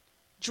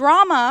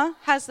 Drama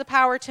has the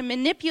power to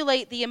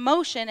manipulate the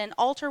emotion and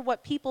alter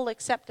what people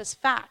accept as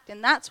fact.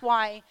 And that's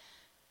why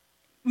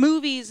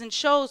movies and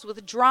shows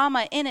with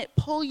drama in it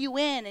pull you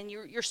in, and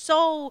you're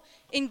so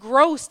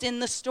engrossed in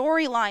the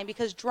storyline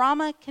because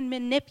drama can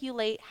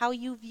manipulate how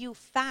you view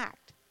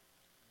fact.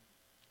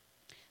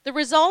 The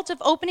result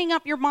of opening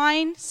up your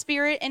mind,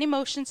 spirit, and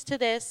emotions to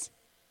this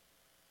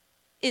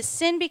is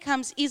sin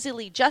becomes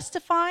easily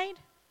justified,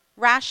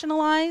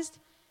 rationalized,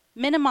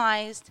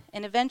 minimized,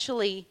 and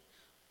eventually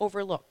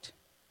overlooked.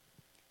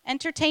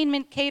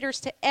 Entertainment caters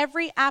to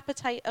every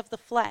appetite of the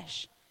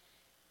flesh.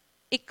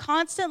 It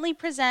constantly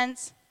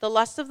presents the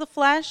lust of the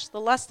flesh, the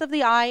lust of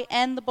the eye,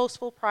 and the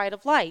boastful pride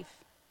of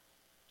life.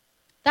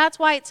 That's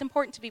why it's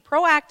important to be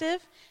proactive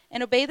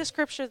and obey the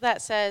scripture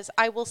that says,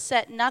 I will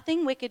set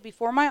nothing wicked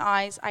before my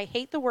eyes. I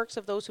hate the works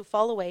of those who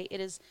fall away.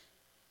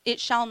 It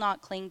shall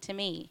not cling to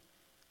me.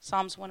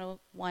 Psalms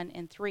 101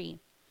 and 3.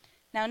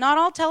 Now, not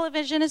all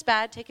television is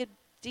bad. Take a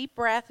deep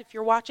breath. If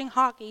you're watching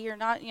hockey, you're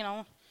not,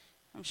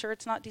 I'm sure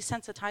it's not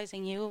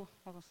desensitizing you.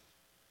 Well,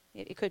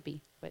 it could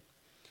be, but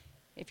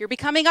if you're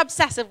becoming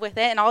obsessive with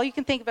it and all you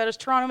can think about is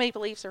Toronto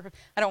Maple Leafs, or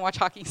I don't watch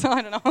hockey, so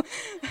I don't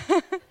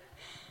know.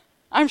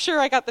 I'm sure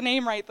I got the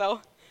name right,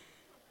 though.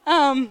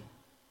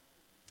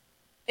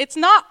 It's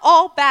not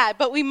all bad,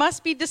 but we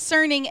must be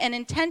discerning and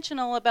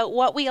intentional about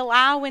what we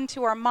allow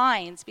into our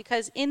minds,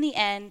 because in the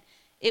end,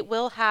 it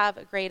will have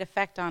a great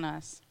effect on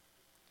us.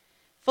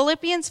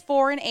 Philippians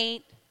 4 and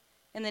 8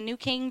 in the New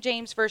King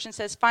James Version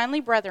says,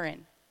 Finally,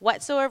 brethren,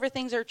 whatsoever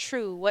things are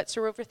true,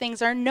 whatsoever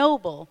things are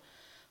noble,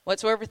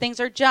 whatsoever things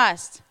are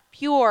just,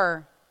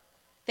 pure,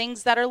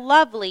 things that are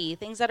lovely,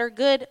 things that are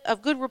good,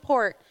 of good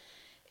report,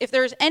 if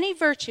there's any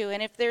virtue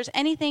and if there's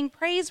anything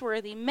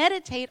praiseworthy,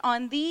 meditate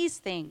on these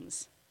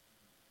things.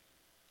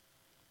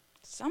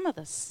 Some of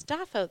the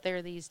stuff out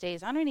there these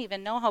days, I don't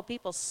even know how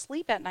people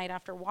sleep at night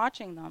after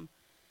watching them.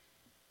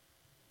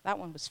 That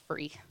one was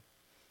free.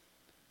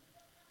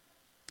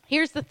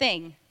 Here's the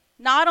thing.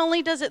 Not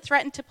only does it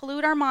threaten to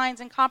pollute our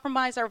minds and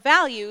compromise our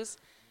values,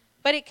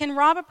 but it can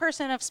rob a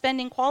person of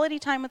spending quality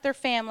time with their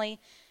family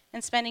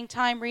and spending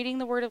time reading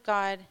the Word of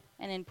God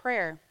and in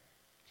prayer.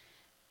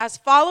 As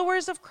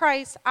followers of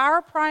Christ,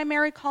 our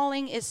primary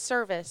calling is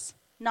service,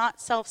 not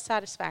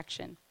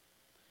self-satisfaction.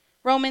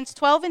 Romans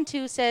 12 and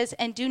 2 says,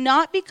 And do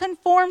not be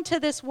conformed to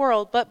this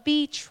world, but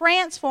be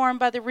transformed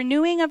by the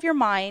renewing of your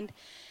mind,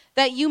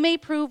 that you may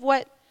prove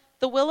what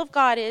the will of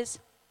God is,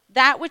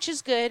 that which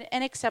is good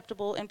and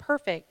acceptable and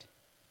perfect.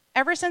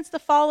 Ever since the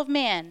fall of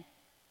man,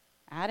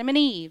 Adam and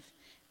Eve,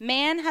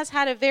 man has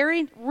had a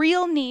very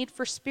real need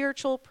for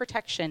spiritual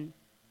protection.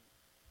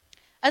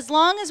 As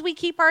long as we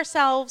keep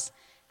ourselves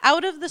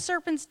out of the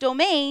serpent's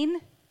domain,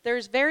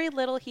 there's very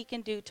little he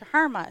can do to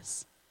harm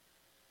us.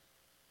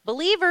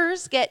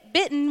 Believers get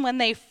bitten when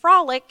they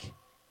frolic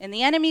in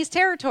the enemy's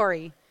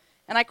territory.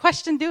 And I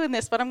question doing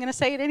this, but I'm going to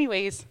say it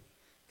anyways,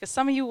 because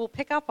some of you will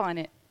pick up on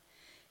it.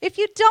 If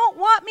you don't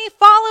want me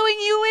following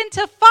you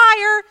into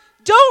fire,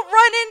 don't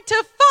run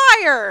into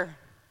fire.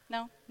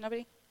 No?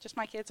 Nobody? Just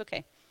my kids?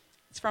 Okay.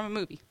 It's from a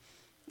movie.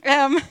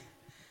 But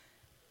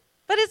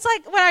it's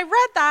like, when I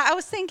read that, I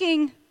was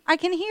thinking, I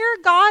can hear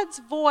God's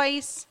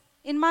voice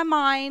in my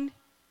mind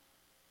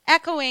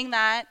echoing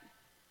that.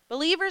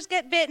 Believers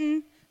get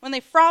bitten when they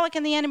frolic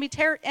in the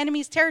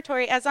enemy's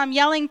territory, as I'm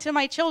yelling to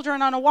my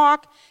children on a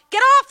walk, get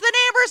off the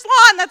neighbor's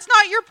lawn, that's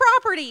not your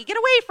property, get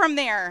away from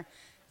there.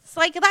 It's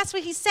like, that's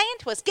what he's saying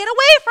to us, get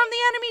away from the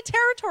enemy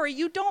territory,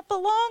 you don't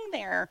belong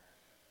there.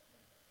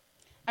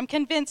 I'm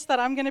convinced that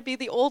I'm going to be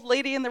the old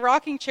lady in the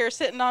rocking chair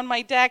sitting on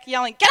my deck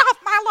yelling, get off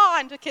my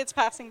lawn, to kids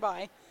passing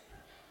by.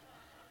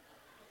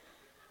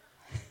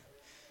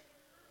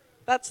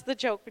 That's the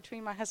joke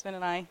between my husband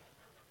and I.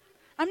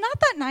 I'm not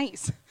that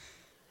nice.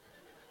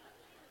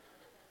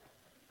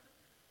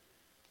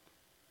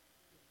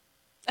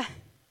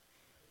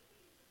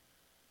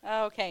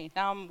 Okay,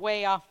 now I'm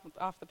way off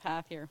the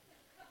path here.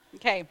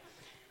 Okay.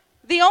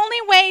 The only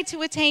way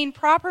to attain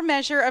proper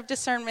measure of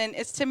discernment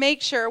is to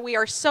make sure we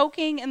are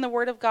soaking in the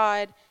Word of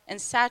God and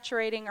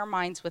saturating our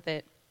minds with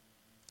it.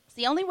 It's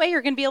the only way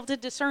you're going to be able to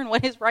discern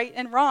what is right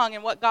and wrong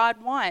and what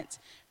God wants.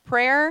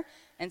 Prayer,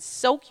 and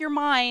soak your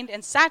mind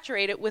and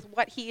saturate it with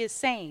what He is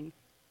saying.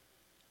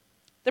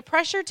 The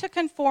pressure to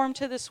conform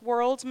to this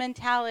world's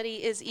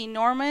mentality is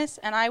enormous,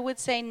 and I would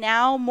say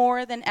now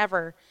more than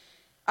ever.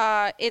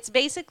 It's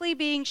basically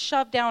being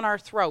shoved down our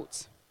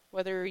throats,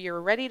 whether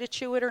you're ready to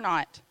chew it or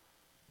not.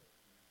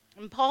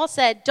 And Paul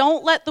said,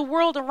 don't let the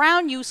world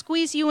around you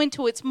squeeze you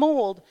into its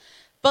mold,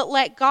 but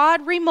let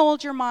God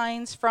remold your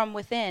minds from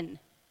within.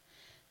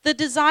 The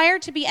desire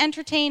to be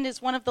entertained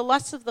is one of the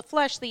lusts of the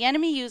flesh the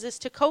enemy uses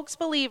to coax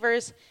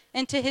believers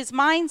into his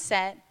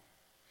mindset,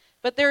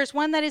 but there is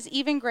one that is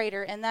even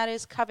greater, and that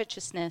is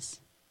covetousness.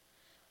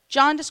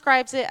 John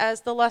describes it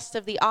as the lust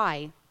of the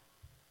eye.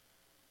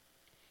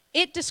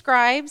 It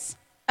describes,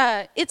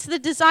 it's the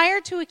desire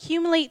to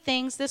accumulate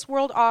things this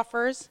world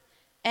offers,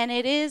 and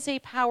it is a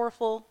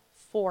powerful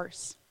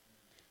force.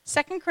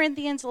 2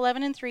 Corinthians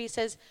 11 and 3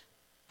 says,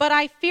 but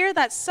I fear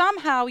that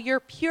somehow your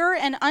pure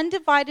and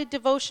undivided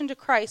devotion to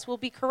Christ will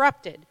be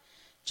corrupted,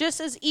 just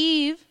as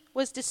Eve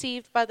was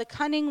deceived by the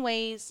cunning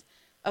ways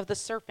of the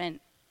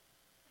serpent.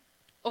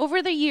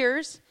 Over the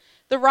years,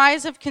 the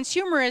rise of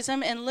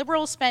consumerism and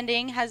liberal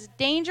spending has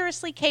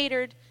dangerously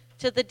catered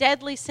to the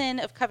deadly sin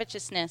of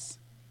covetousness.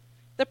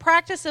 The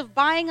practice of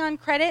buying on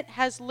credit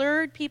has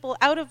lured people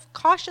out of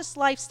cautious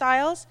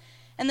lifestyles,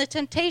 and the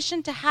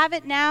temptation to have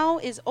it now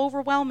is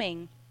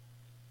overwhelming.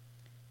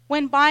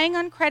 When buying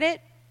on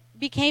credit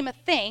became a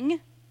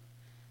thing,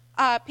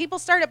 people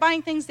started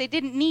buying things they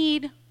didn't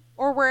need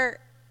or were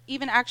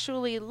even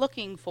actually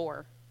looking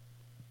for.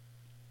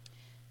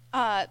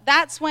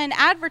 That's when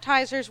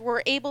advertisers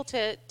were able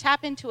to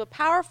tap into a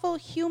powerful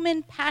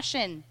human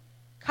passion,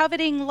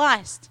 coveting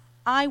lust.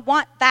 I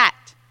want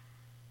that.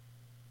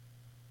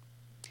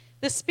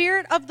 The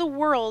spirit of the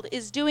world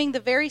is doing the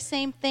very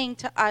same thing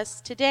to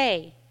us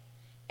today.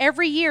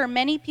 Every year,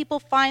 many people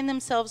find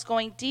themselves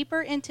going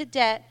deeper into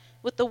debt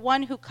with the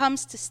one who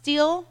comes to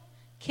steal,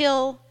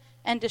 kill,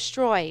 and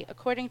destroy,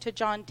 according to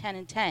John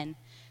 10:10.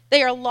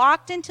 They are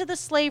locked into the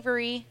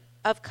slavery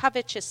of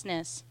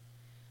covetousness.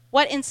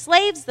 What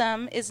enslaves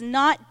them is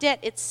not debt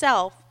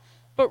itself,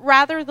 but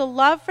rather the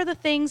love for the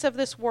things of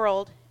this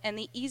world and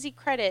the easy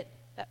credit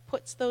that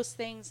puts those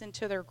things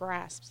into their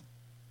grasp.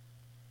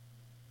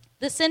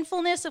 The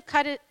sinfulness of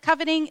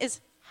coveting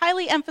is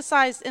highly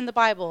emphasized in the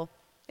Bible.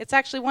 It's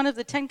actually one of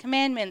the 10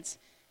 Commandments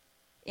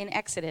in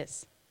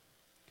Exodus.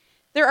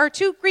 There are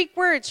 2 Greek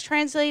words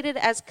translated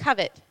as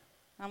covet.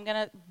 I'm going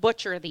to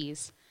butcher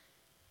these.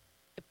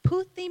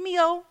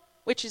 Epithumio,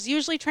 which is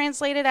usually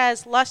translated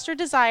as lust or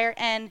desire,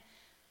 and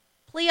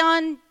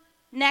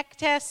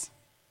pleonektes,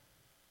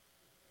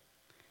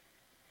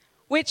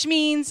 which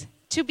means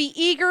to be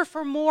eager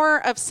for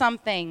more of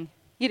something.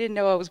 You didn't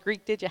know I was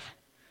Greek, did you?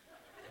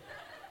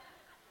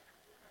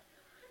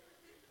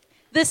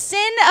 The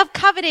sin of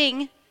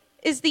coveting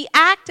is the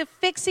act of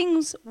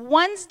fixing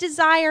one's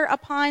desire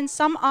upon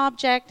some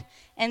object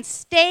and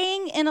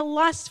staying in a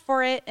lust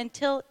for it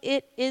until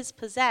it is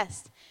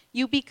possessed.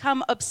 You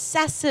become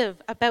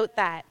obsessive about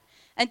that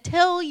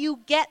until you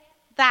get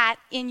that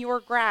in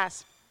your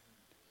grasp.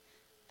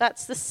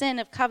 That's the sin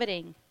of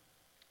coveting.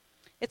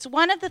 It's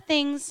one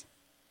thing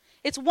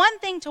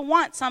to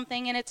want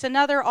something, and it's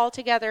another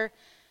altogether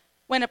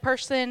when a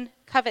person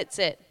covets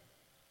it.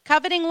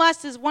 Coveting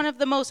lust is one of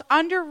the most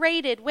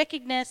underrated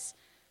wickedness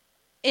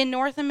in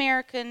North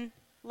American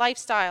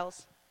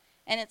lifestyles,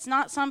 and it's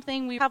not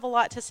something we have a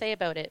lot to say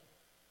about it.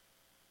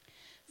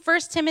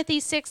 1 Timothy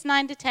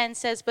 6:9-10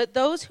 says, "But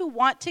those who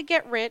want to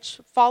get rich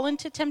fall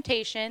into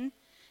temptation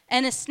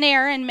and a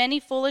snare and many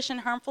foolish and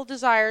harmful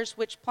desires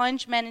which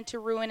plunge men into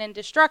ruin and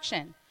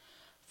destruction.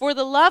 For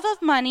the love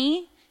of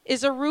money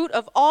is a root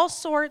of all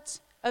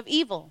sorts of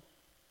evil.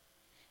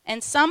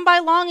 And some by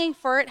longing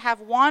for it have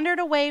wandered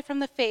away from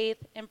the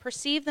faith and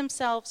perceive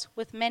themselves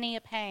with many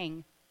a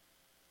pang."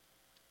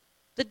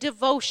 The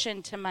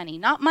devotion to money,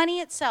 not money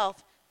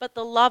itself, but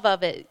the love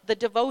of it, the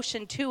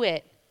devotion to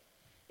it,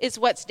 is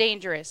what's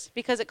dangerous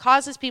because it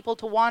causes people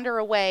to wander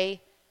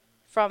away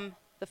from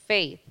the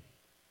faith.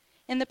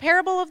 In the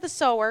parable of the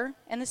sower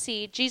and the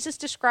seed, Jesus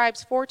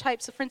describes 4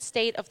 types of different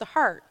state of the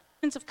heart.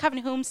 Of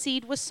covenant, whom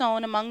seed was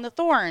sown among the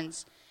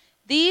thorns.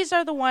 These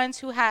are the ones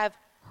who have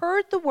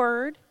heard the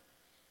word,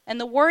 and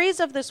the worries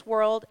of this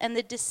world, and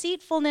the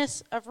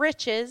deceitfulness of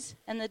riches,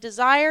 and the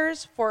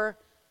desires for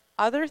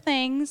other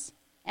things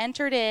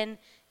entered in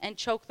and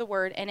choked the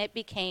word, and it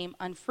became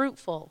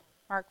unfruitful.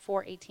 Mark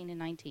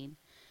 4:18-19.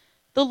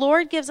 The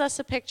Lord gives us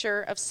a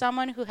picture of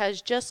someone who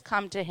has just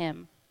come to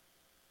him.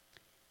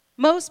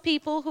 Most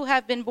people who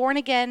have been born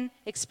again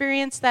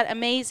experience that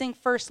amazing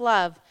first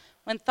love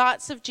when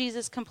thoughts of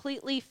Jesus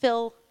completely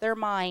fill their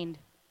mind.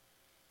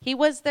 He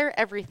was their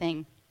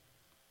everything.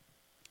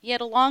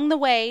 Yet along the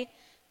way,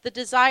 the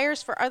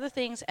desires for other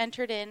things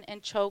entered in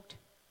and choked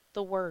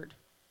the word.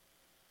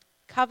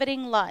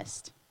 Coveting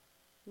lust,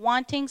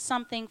 wanting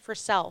something for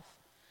self.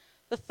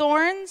 The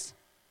thorns,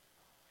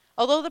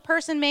 although the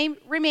person may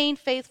remain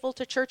faithful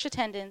to church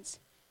attendance,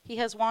 he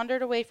has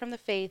wandered away from the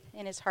faith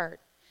in his heart.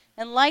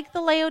 And like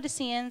the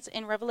Laodiceans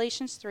in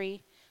Revelation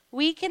 3,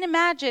 we can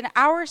imagine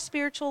our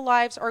spiritual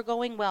lives are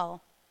going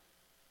well.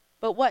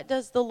 But what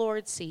does the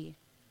Lord see?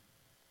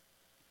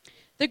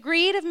 The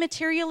greed of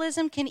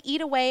materialism can eat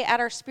away at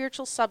our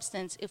spiritual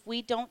substance if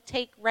we don't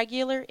take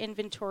regular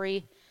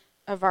inventory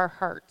of our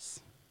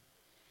hearts.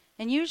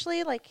 And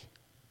usually,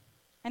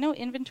 I know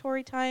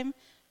inventory time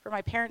for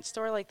my parents'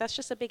 store, that's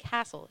just a big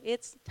hassle.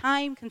 It's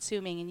time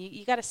consuming, and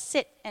you got to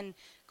sit and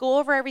go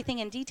over everything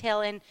in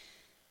detail. And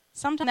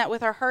sometimes that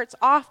with our hearts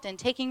often,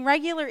 taking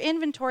regular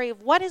inventory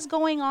of what is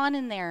going on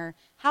in there.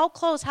 How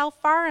close, how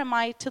far am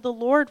I to the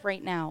Lord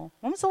right now?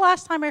 When was the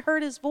last time I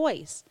heard his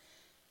voice?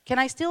 Can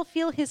I still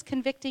feel his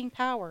convicting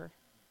power?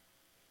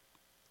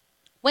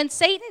 When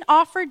Satan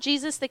offered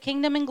Jesus the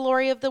kingdom and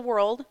glory of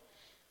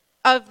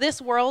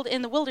this world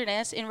in the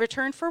wilderness in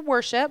return for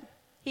worship,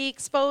 he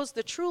exposed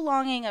the true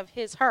longing of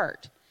his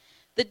heart.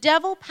 The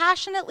devil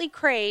passionately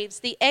craves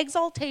the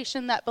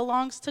exaltation that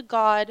belongs to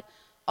God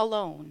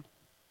alone.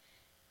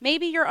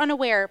 Maybe you're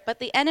unaware, but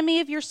the enemy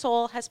of your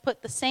soul has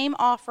put the same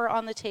offer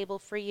on the table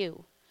for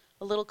you.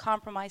 A little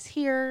compromise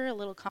here,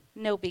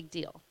 no big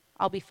deal.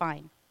 I'll be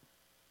fine.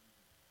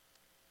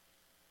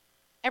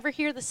 Ever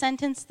hear the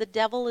sentence, the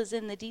devil is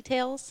in the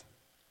details?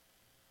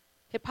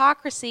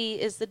 Hypocrisy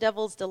is the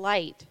devil's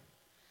delight.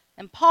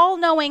 And Paul,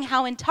 knowing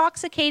how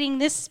intoxicating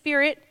this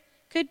spirit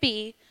could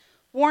be,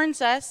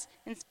 warns us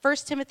in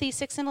 1 Timothy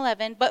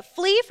 6:11, "But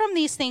flee from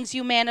these things,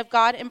 you man of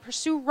God, and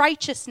pursue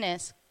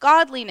righteousness,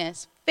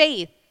 godliness,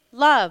 faith,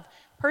 love,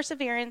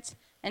 perseverance,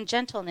 and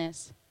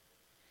gentleness."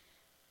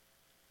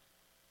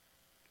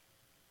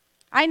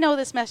 I know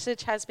this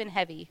message has been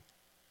heavy,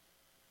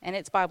 and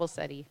it's Bible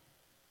study,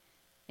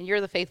 and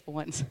you're the faithful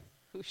ones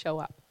who show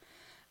up.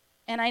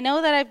 And I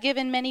know that I've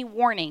given many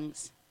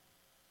warnings.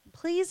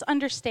 Please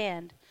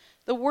understand,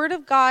 the Word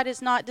of God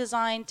is not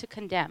designed to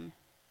condemn,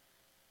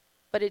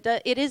 but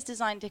it is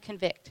designed to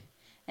convict.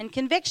 And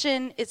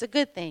conviction is a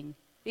good thing,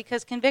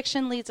 because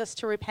conviction leads us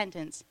to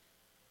repentance,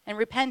 and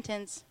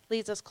repentance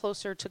leads us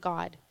closer to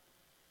God.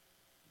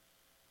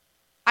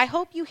 I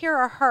hope you hear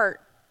our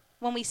heart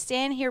when we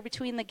stand here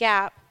between the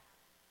gap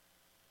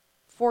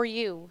for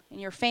you and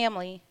your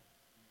family,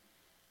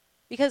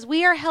 because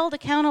we are held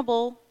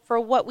accountable for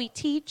what we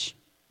teach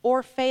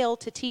or fail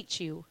to teach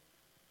you.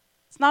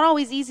 It's not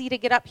always easy to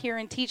get up here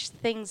and teach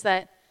things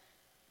that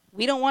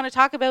we don't want to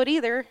talk about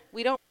either.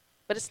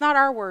 But it's not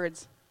our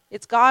words.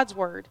 It's God's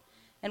word.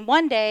 And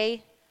one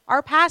day,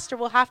 our pastor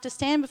will have to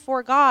stand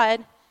before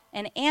God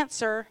and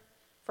answer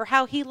for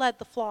how he led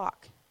the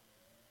flock.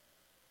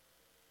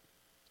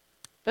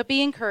 But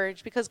be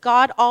encouraged, because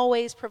God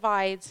always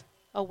provides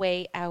a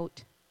way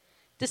out.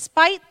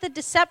 Despite the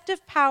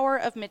deceptive power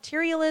of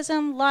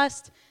materialism,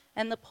 lust,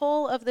 and the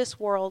pull of this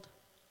world,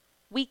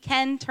 we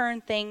can turn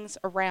things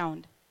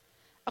around.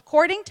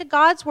 According to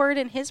God's word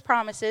and his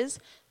promises,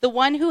 the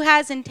one who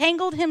has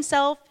entangled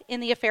himself in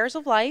the affairs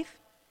of life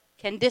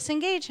can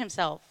disengage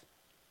himself.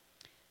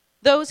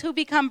 Those who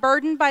become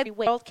burdened by the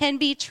world can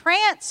be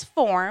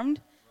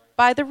transformed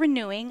by the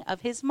renewing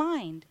of his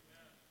mind.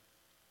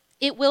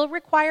 It will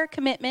require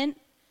commitment,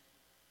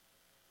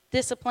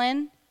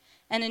 discipline,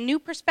 and a new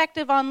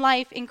perspective on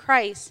life in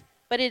Christ,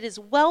 but it is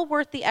well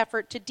worth the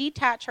effort to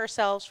detach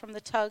ourselves from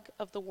the tug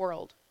of the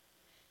world.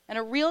 And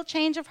a real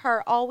change of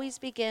heart always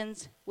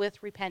begins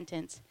with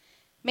repentance.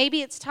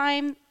 Maybe it's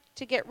time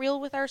to get real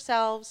with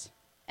ourselves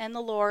and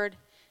the Lord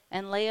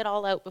and lay it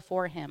all out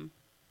before him.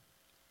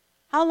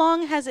 How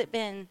long has it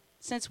been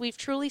since we've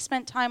truly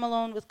spent time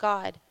alone with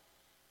God,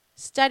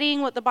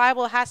 studying what the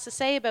Bible has to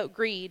say about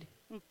greed?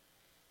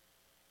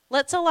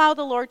 Let's allow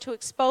the Lord to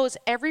expose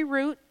every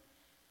root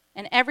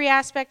and every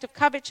aspect of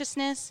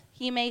covetousness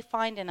he may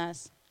find in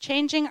us,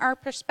 changing our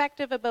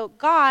perspective about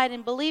God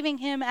and believing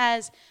him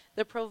as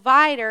the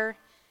provider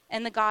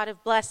and the God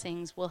of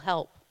blessings will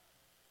help.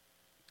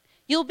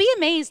 You'll be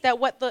amazed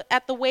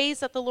at the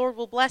ways that the Lord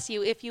will bless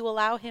you if you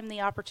allow him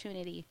the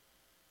opportunity.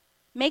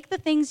 Make the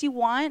things you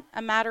want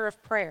a matter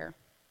of prayer.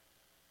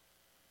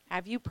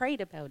 Have you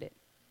prayed about it?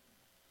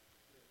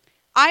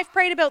 I've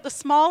prayed about the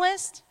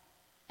smallest,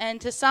 and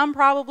to some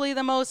probably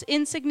the most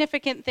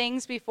insignificant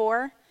things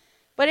before,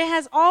 but it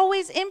has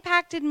always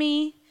impacted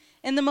me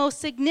in the most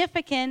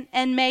significant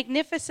and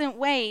magnificent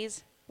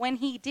ways when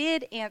he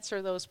did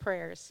answer those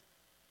prayers.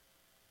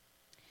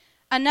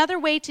 Another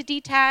way to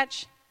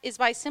detach is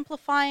by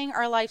simplifying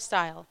our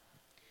lifestyle.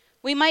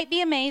 We might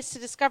be amazed to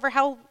discover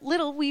how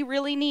little we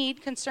really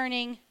need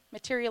concerning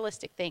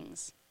materialistic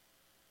things.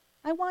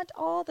 I want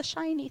all the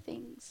shiny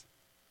things.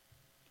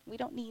 We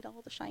don't need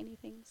all the shiny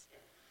things.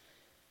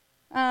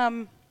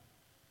 And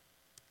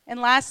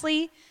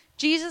lastly,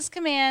 Jesus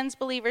commands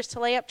believers to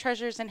lay up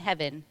treasures in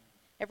heaven.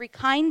 Every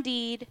kind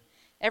deed,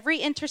 every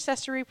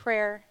intercessory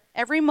prayer,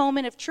 every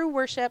moment of true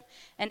worship,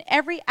 and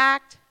every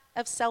act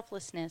of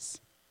selflessness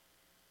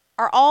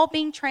are all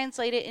being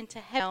translated into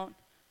heaven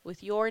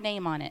with your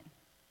name on it.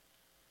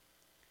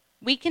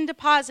 We can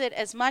deposit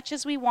as much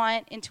as we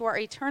want into our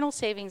eternal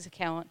savings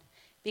account,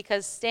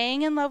 because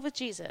staying in love with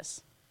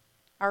Jesus,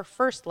 our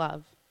first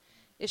love,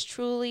 is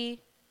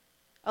truly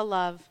a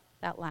love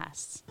that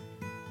lasts.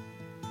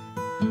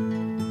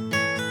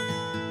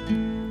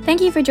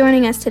 Thank you for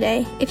joining us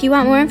today. If you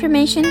want more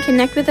information,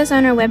 connect with us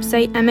on our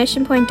website at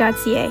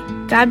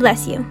missionpoint.ca. God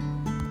bless you.